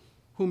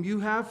 whom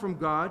you have from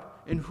God,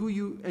 and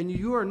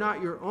you are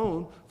not your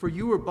own, for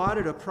you were bought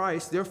at a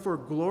price. Therefore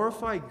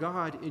glorify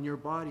God in your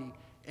body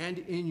and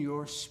in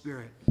your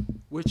spirit,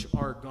 which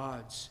are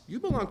God's. You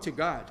belong to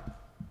God.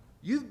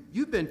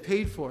 You've been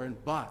paid for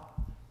and bought,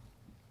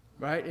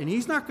 right? And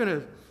he's not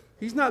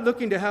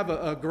looking to have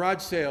a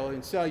garage sale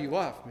and sell you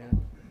off,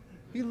 man.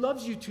 He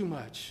loves you too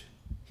much.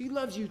 He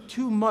loves you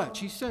too much.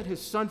 He sent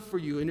his son for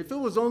you. And if it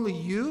was only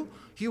you,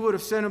 he would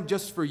have sent him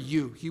just for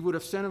you. He would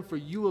have sent him for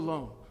you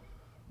alone.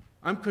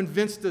 I'm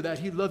convinced of that.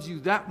 He loves you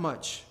that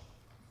much.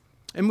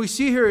 And we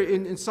see here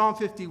in Psalm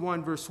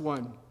 51, verse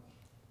 1,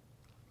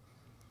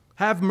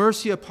 have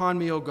mercy upon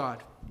me, O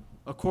God,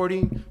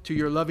 according to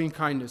your loving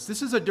kindness.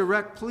 This is a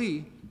direct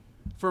plea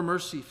for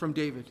mercy from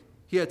David.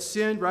 He had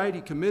sinned, right?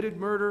 He committed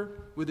murder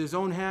with his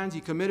own hands.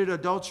 He committed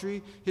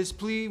adultery. His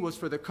plea was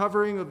for the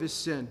covering of his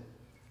sin,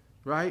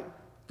 right?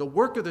 The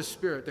work of the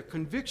Spirit, the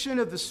conviction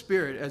of the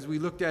Spirit, as we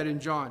looked at in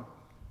John.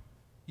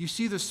 You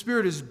see, the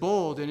Spirit is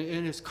bold and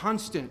is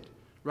constant,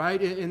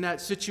 right? In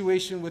that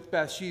situation with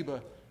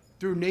Bathsheba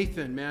through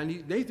Nathan,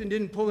 man. Nathan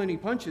didn't pull any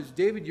punches.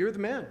 David, you're the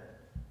man.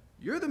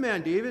 You're the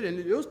man, David. And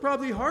it was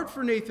probably hard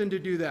for Nathan to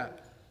do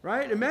that,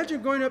 right?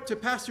 Imagine going up to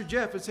Pastor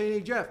Jeff and saying,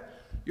 hey, Jeff,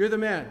 you're the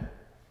man.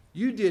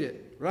 You did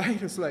it,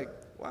 right? It's like,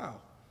 wow.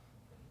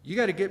 You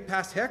got to get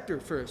past Hector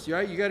first,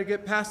 right? You got to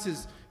get past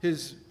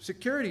his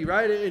security,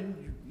 right?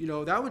 And,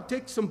 that would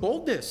take some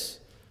boldness.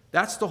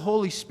 That's the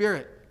Holy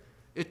Spirit.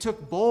 It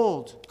took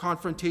bold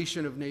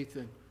confrontation of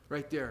Nathan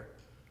right there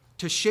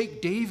to shake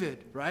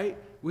David, right?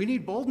 We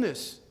need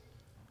boldness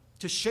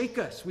to shake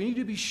us. We need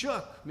to be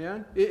shook,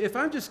 man. If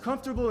I'm just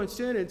comfortable in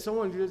sin and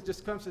someone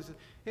just comes and says,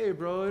 hey,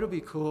 bro, it'll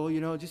be cool,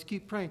 just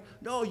keep praying.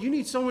 No, you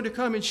need someone to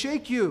come and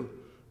shake you,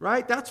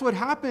 right? That's what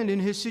happened in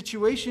his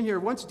situation here.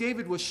 Once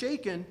David was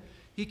shaken,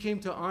 he came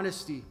to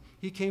honesty.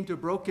 He came to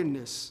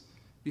brokenness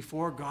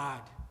before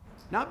God.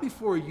 Not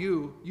before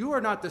you. You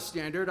are not the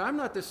standard. I'm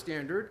not the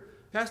standard.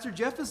 Pastor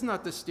Jeff is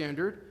not the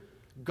standard.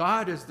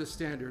 God is the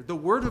standard. The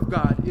Word of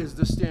God is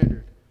the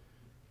standard.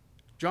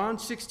 John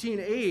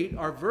 16:8,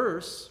 our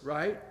verse,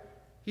 right?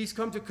 He's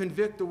come to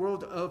convict the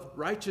world of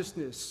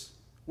righteousness.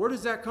 Where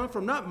does that come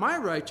from? Not my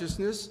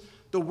righteousness,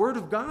 the Word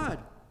of God.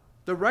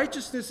 The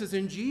righteousness is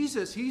in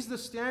Jesus. He's the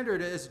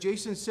standard, as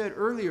Jason said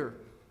earlier.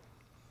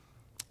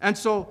 And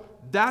so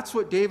that's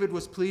what David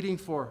was pleading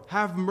for.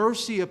 Have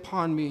mercy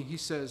upon me, he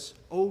says,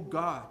 O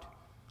God.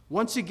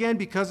 Once again,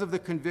 because of the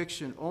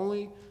conviction,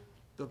 only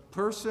the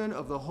person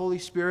of the Holy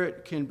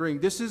Spirit can bring.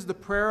 This is the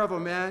prayer of a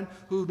man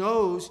who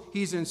knows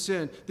he's in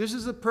sin. This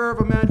is the prayer of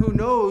a man who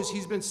knows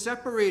he's been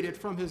separated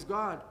from his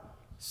God.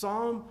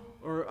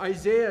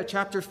 Isaiah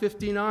chapter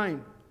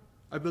 59.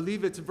 I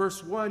believe it's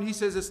verse 1. He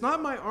says, it's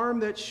not my arm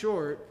that's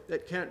short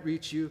that can't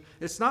reach you.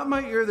 It's not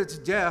my ear that's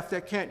deaf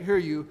that can't hear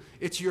you.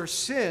 It's your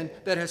sin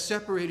that has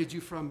separated you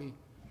from me.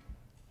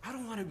 I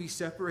don't want to be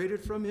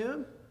separated from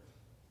him.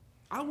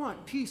 I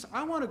want peace.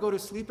 I want to go to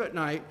sleep at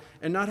night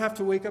and not have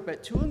to wake up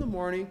at 2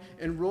 a.m.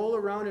 and roll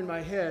around in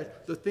my head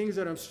the things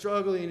that I'm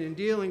struggling and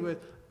dealing with.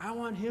 I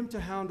want him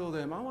to handle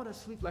them. I want to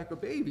sleep like a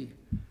baby.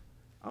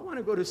 I want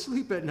to go to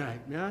sleep at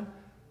night, man.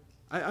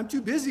 I'm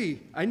too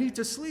busy. I need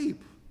to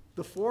sleep.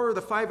 The 4 or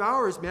the 5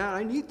 hours, man,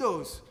 I need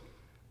those.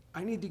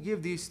 I need to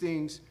give these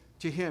things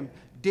to him.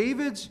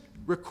 David's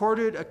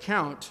recorded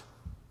account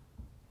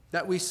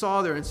that we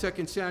saw there in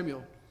 2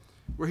 Samuel,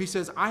 where he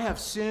says, I have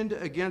sinned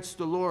against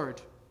the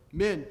Lord.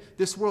 Men,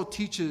 this world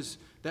teaches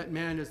that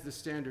man is the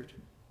standard.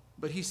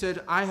 But he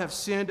said, I have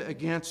sinned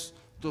against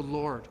the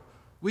Lord.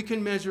 We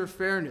can measure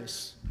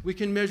fairness. We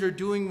can measure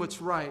doing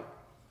what's right.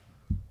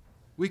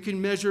 We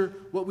can measure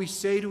what we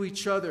say to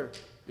each other,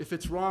 if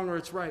it's wrong or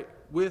it's right,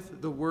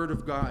 with the Word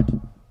of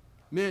God.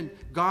 Men,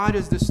 God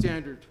is the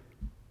standard.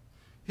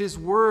 His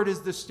Word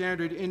is the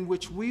standard in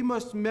which we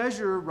must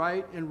measure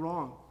right and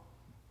wrong,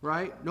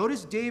 right?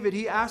 Notice David,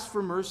 he asked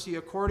for mercy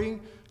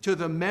according to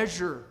the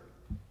measure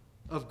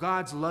of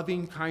God's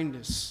loving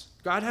kindness.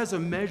 God has a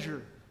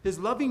measure. His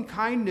loving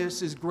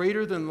kindness is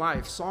greater than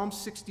life. Psalm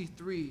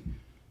 63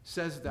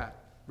 says that,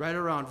 right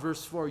around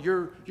verse 4.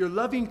 Your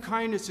loving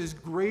kindness is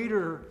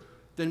greater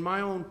than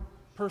my own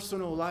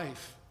personal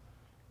life.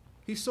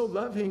 He's so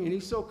loving and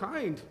he's so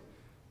kind.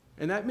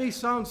 And that may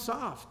sound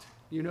soft,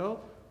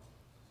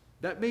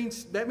 That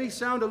may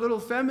sound a little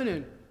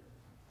feminine.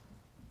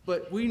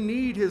 But we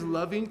need his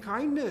loving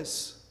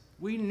kindness.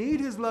 We need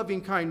his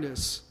loving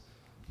kindness,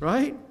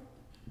 right?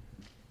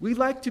 We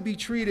like to be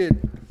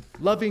treated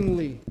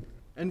lovingly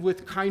and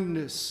with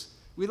kindness.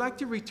 We like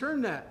to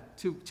return that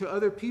to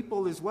other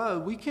people as well.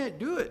 We can't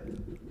do it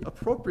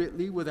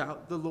appropriately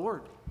without the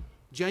Lord,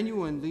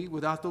 genuinely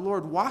without the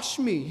Lord. Wash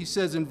me, he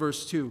says in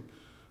verse 2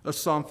 of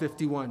Psalm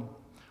 51.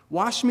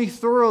 Wash me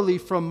thoroughly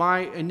from my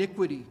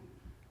iniquity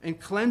and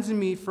cleanse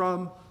me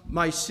from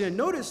my sin.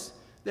 Notice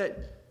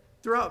that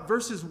throughout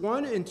verses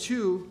 1 and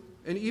 2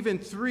 and even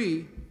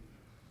 3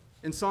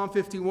 in Psalm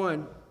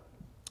 51,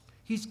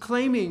 he's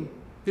claiming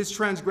his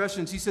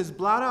transgressions. He says,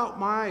 blot out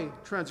my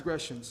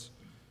transgressions.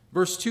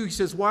 Verse 2, he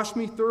says, wash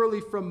me thoroughly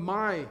from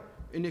my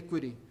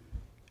iniquity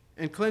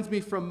and cleanse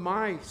me from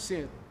my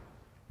sin.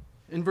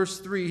 In verse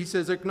 3, he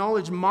says,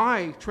 acknowledge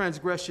my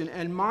transgression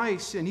and my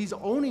sin. He's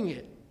owning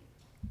it.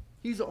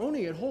 He's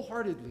owning it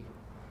wholeheartedly.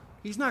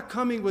 He's not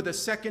coming with a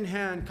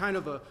secondhand kind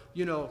of a,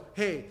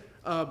 hey,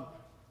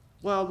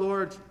 well,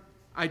 Lord,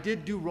 I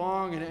did do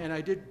wrong and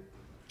I did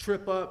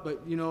trip up,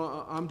 but,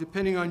 I'm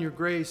depending on your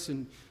grace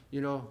and,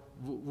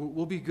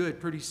 we'll be good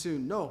pretty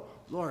soon. No,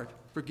 Lord,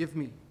 forgive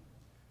me.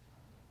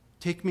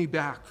 Take me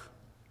back.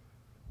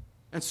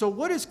 And so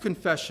what is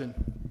confession?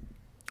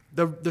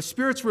 The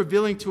Spirit's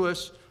revealing to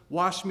us,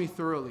 wash me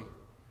thoroughly.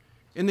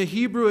 In the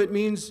Hebrew, it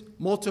means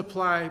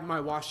multiply my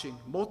washing.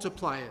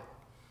 Multiply it.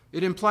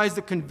 It implies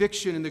the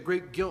conviction and the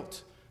great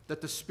guilt that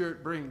the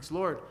Spirit brings.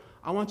 Lord,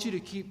 I want you to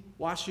keep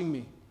washing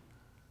me.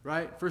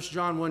 Right? 1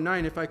 John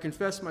 1:9, if I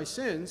confess my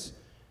sins,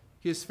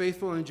 he is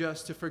faithful and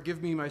just to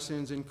forgive me my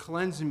sins and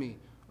cleanse me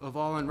of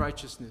all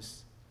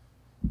unrighteousness.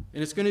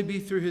 And it's going to be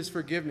through his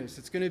forgiveness.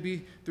 It's going to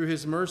be through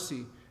his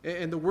mercy.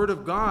 And the word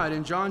of God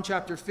in John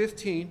chapter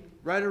 15,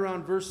 right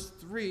around verse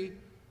 3,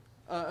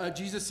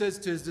 Jesus says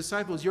to his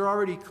disciples, you're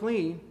already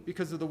clean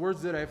because of the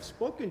words that I've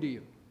spoken to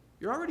you.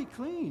 You're already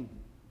clean.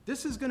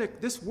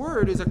 This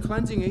word is a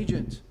cleansing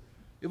agent.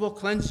 It will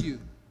cleanse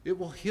you. It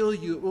will heal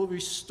you. It will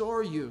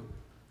restore you.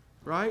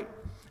 Right?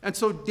 And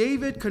so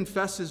David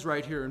confesses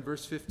right here in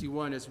verse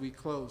 51 as we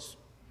close.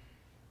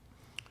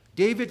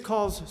 David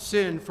calls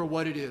sin for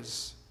what it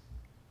is.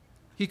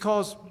 He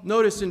calls,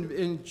 notice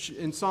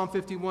in Psalm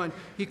 51,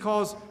 he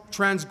calls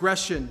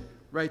transgression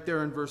right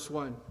there in verse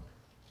 1.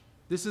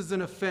 This is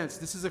an offense.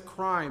 This is a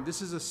crime.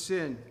 This is a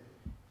sin.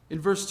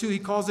 In verse 2, he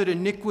calls it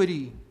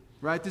iniquity,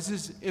 right? This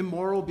is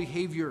immoral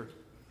behavior,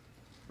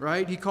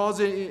 right? He calls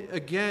it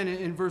again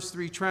in verse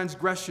 3,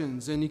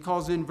 transgressions, and he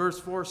calls it in verse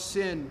 4,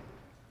 sin,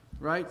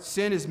 right?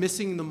 Sin is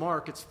missing the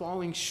mark. It's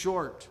falling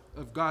short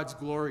of God's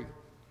glory.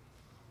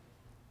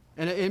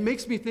 And it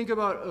makes me think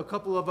about a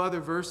couple of other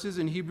verses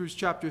in Hebrews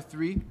chapter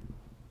 3.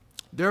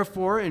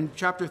 Therefore, in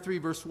chapter 3,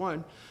 verse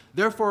 1,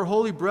 therefore,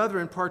 holy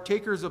brethren,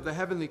 partakers of the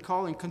heavenly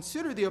calling,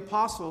 consider the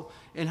apostle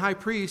and high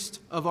priest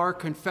of our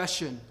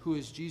confession, who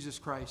is Jesus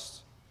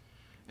Christ.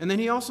 And then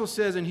he also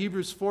says in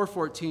Hebrews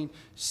 4:14,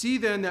 see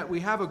then that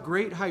we have a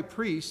great high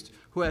priest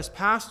who has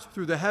passed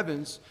through the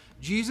heavens,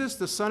 Jesus,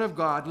 the Son of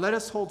God. Let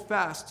us hold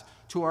fast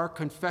to our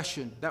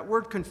confession. That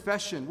word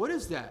confession, what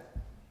is that?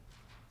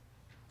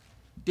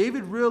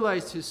 David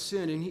realized his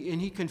sin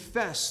and he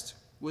confessed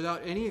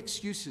without any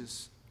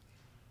excuses.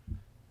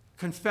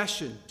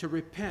 Confession, to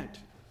repent.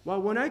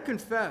 Well, when I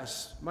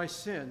confess my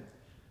sin,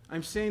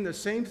 I'm saying the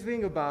same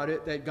thing about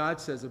it that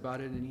God says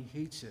about it, and he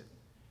hates it.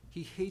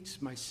 He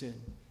hates my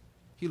sin.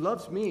 He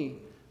loves me,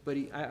 but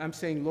I'm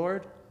saying,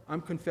 Lord,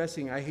 I'm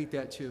confessing I hate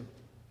that too.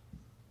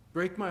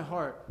 Break my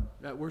heart,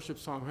 that worship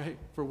song, right?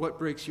 For what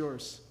breaks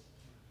yours.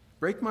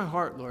 Break my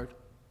heart, Lord.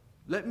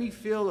 Let me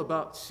feel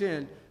about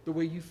sin the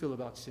way you feel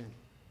about sin.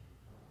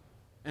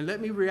 And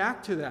let me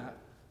react to that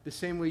the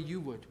same way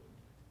you would,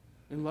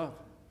 in love.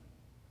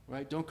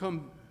 Right? Don't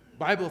come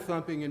Bible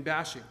thumping and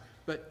bashing,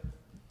 but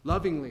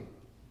lovingly.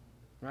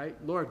 Right?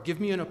 Lord, give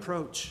me an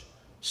approach,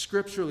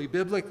 scripturally,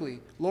 biblically.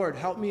 Lord,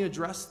 help me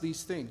address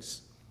these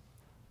things.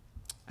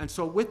 And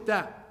so with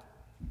that,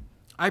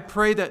 I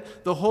pray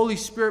that the Holy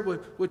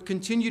Spirit would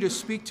continue to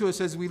speak to us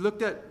as we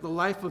looked at the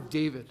life of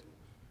David,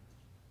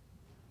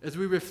 as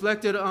we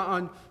reflected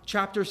on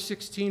chapter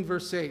 16,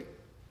 verse 8.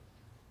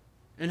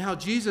 And how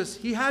Jesus,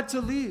 he had to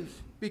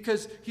leave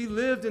because he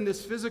lived in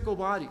this physical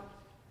body.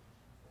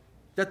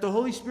 That the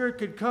Holy Spirit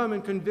could come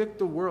and convict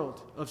the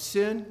world of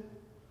sin,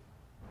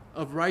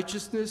 of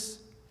righteousness,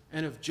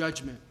 and of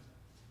judgment.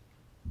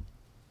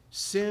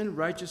 Sin,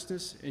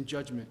 righteousness, and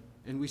judgment.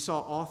 And we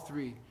saw all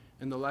three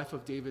in the life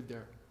of David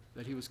there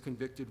that he was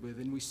convicted with.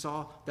 And we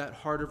saw that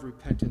heart of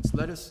repentance.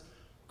 Let us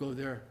go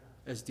there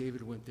as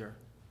David went there.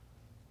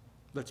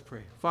 Let's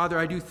pray. Father,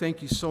 I do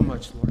thank you so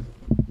much, Lord,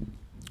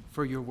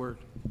 for your word.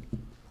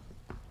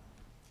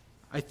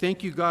 I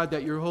thank you, God,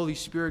 that your Holy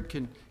Spirit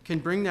can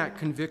bring that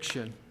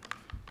conviction,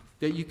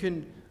 that you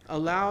can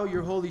allow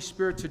your Holy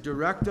Spirit to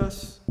direct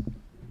us.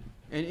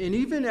 And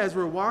even as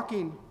we're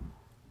walking,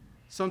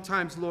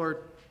 sometimes,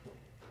 Lord,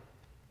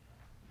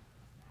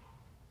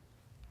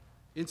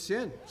 in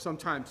sin,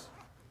 sometimes,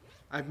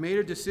 I've made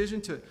a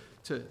decision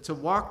to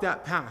walk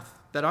that path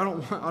that I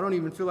don't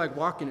even feel like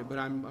walking it, but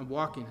I'm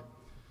walking it.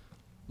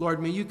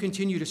 Lord, may you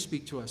continue to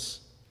speak to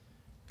us.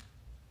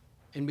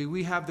 And may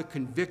we have the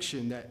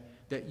conviction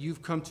that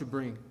you've come to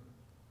bring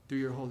through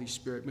your Holy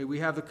Spirit. May we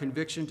have the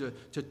conviction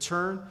to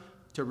turn,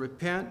 to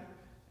repent,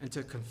 and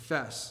to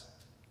confess,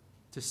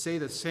 to say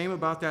the same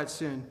about that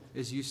sin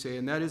as you say,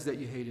 and that is that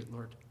you hate it,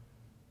 Lord.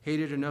 Hate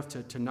it enough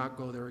to not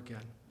go there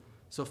again.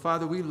 So,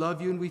 Father, we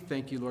love you and we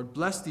thank you, Lord.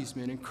 Bless these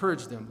men.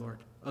 Encourage them, Lord.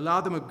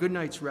 Allow them a good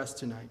night's rest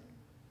tonight.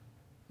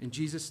 In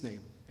Jesus'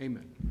 name,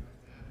 amen.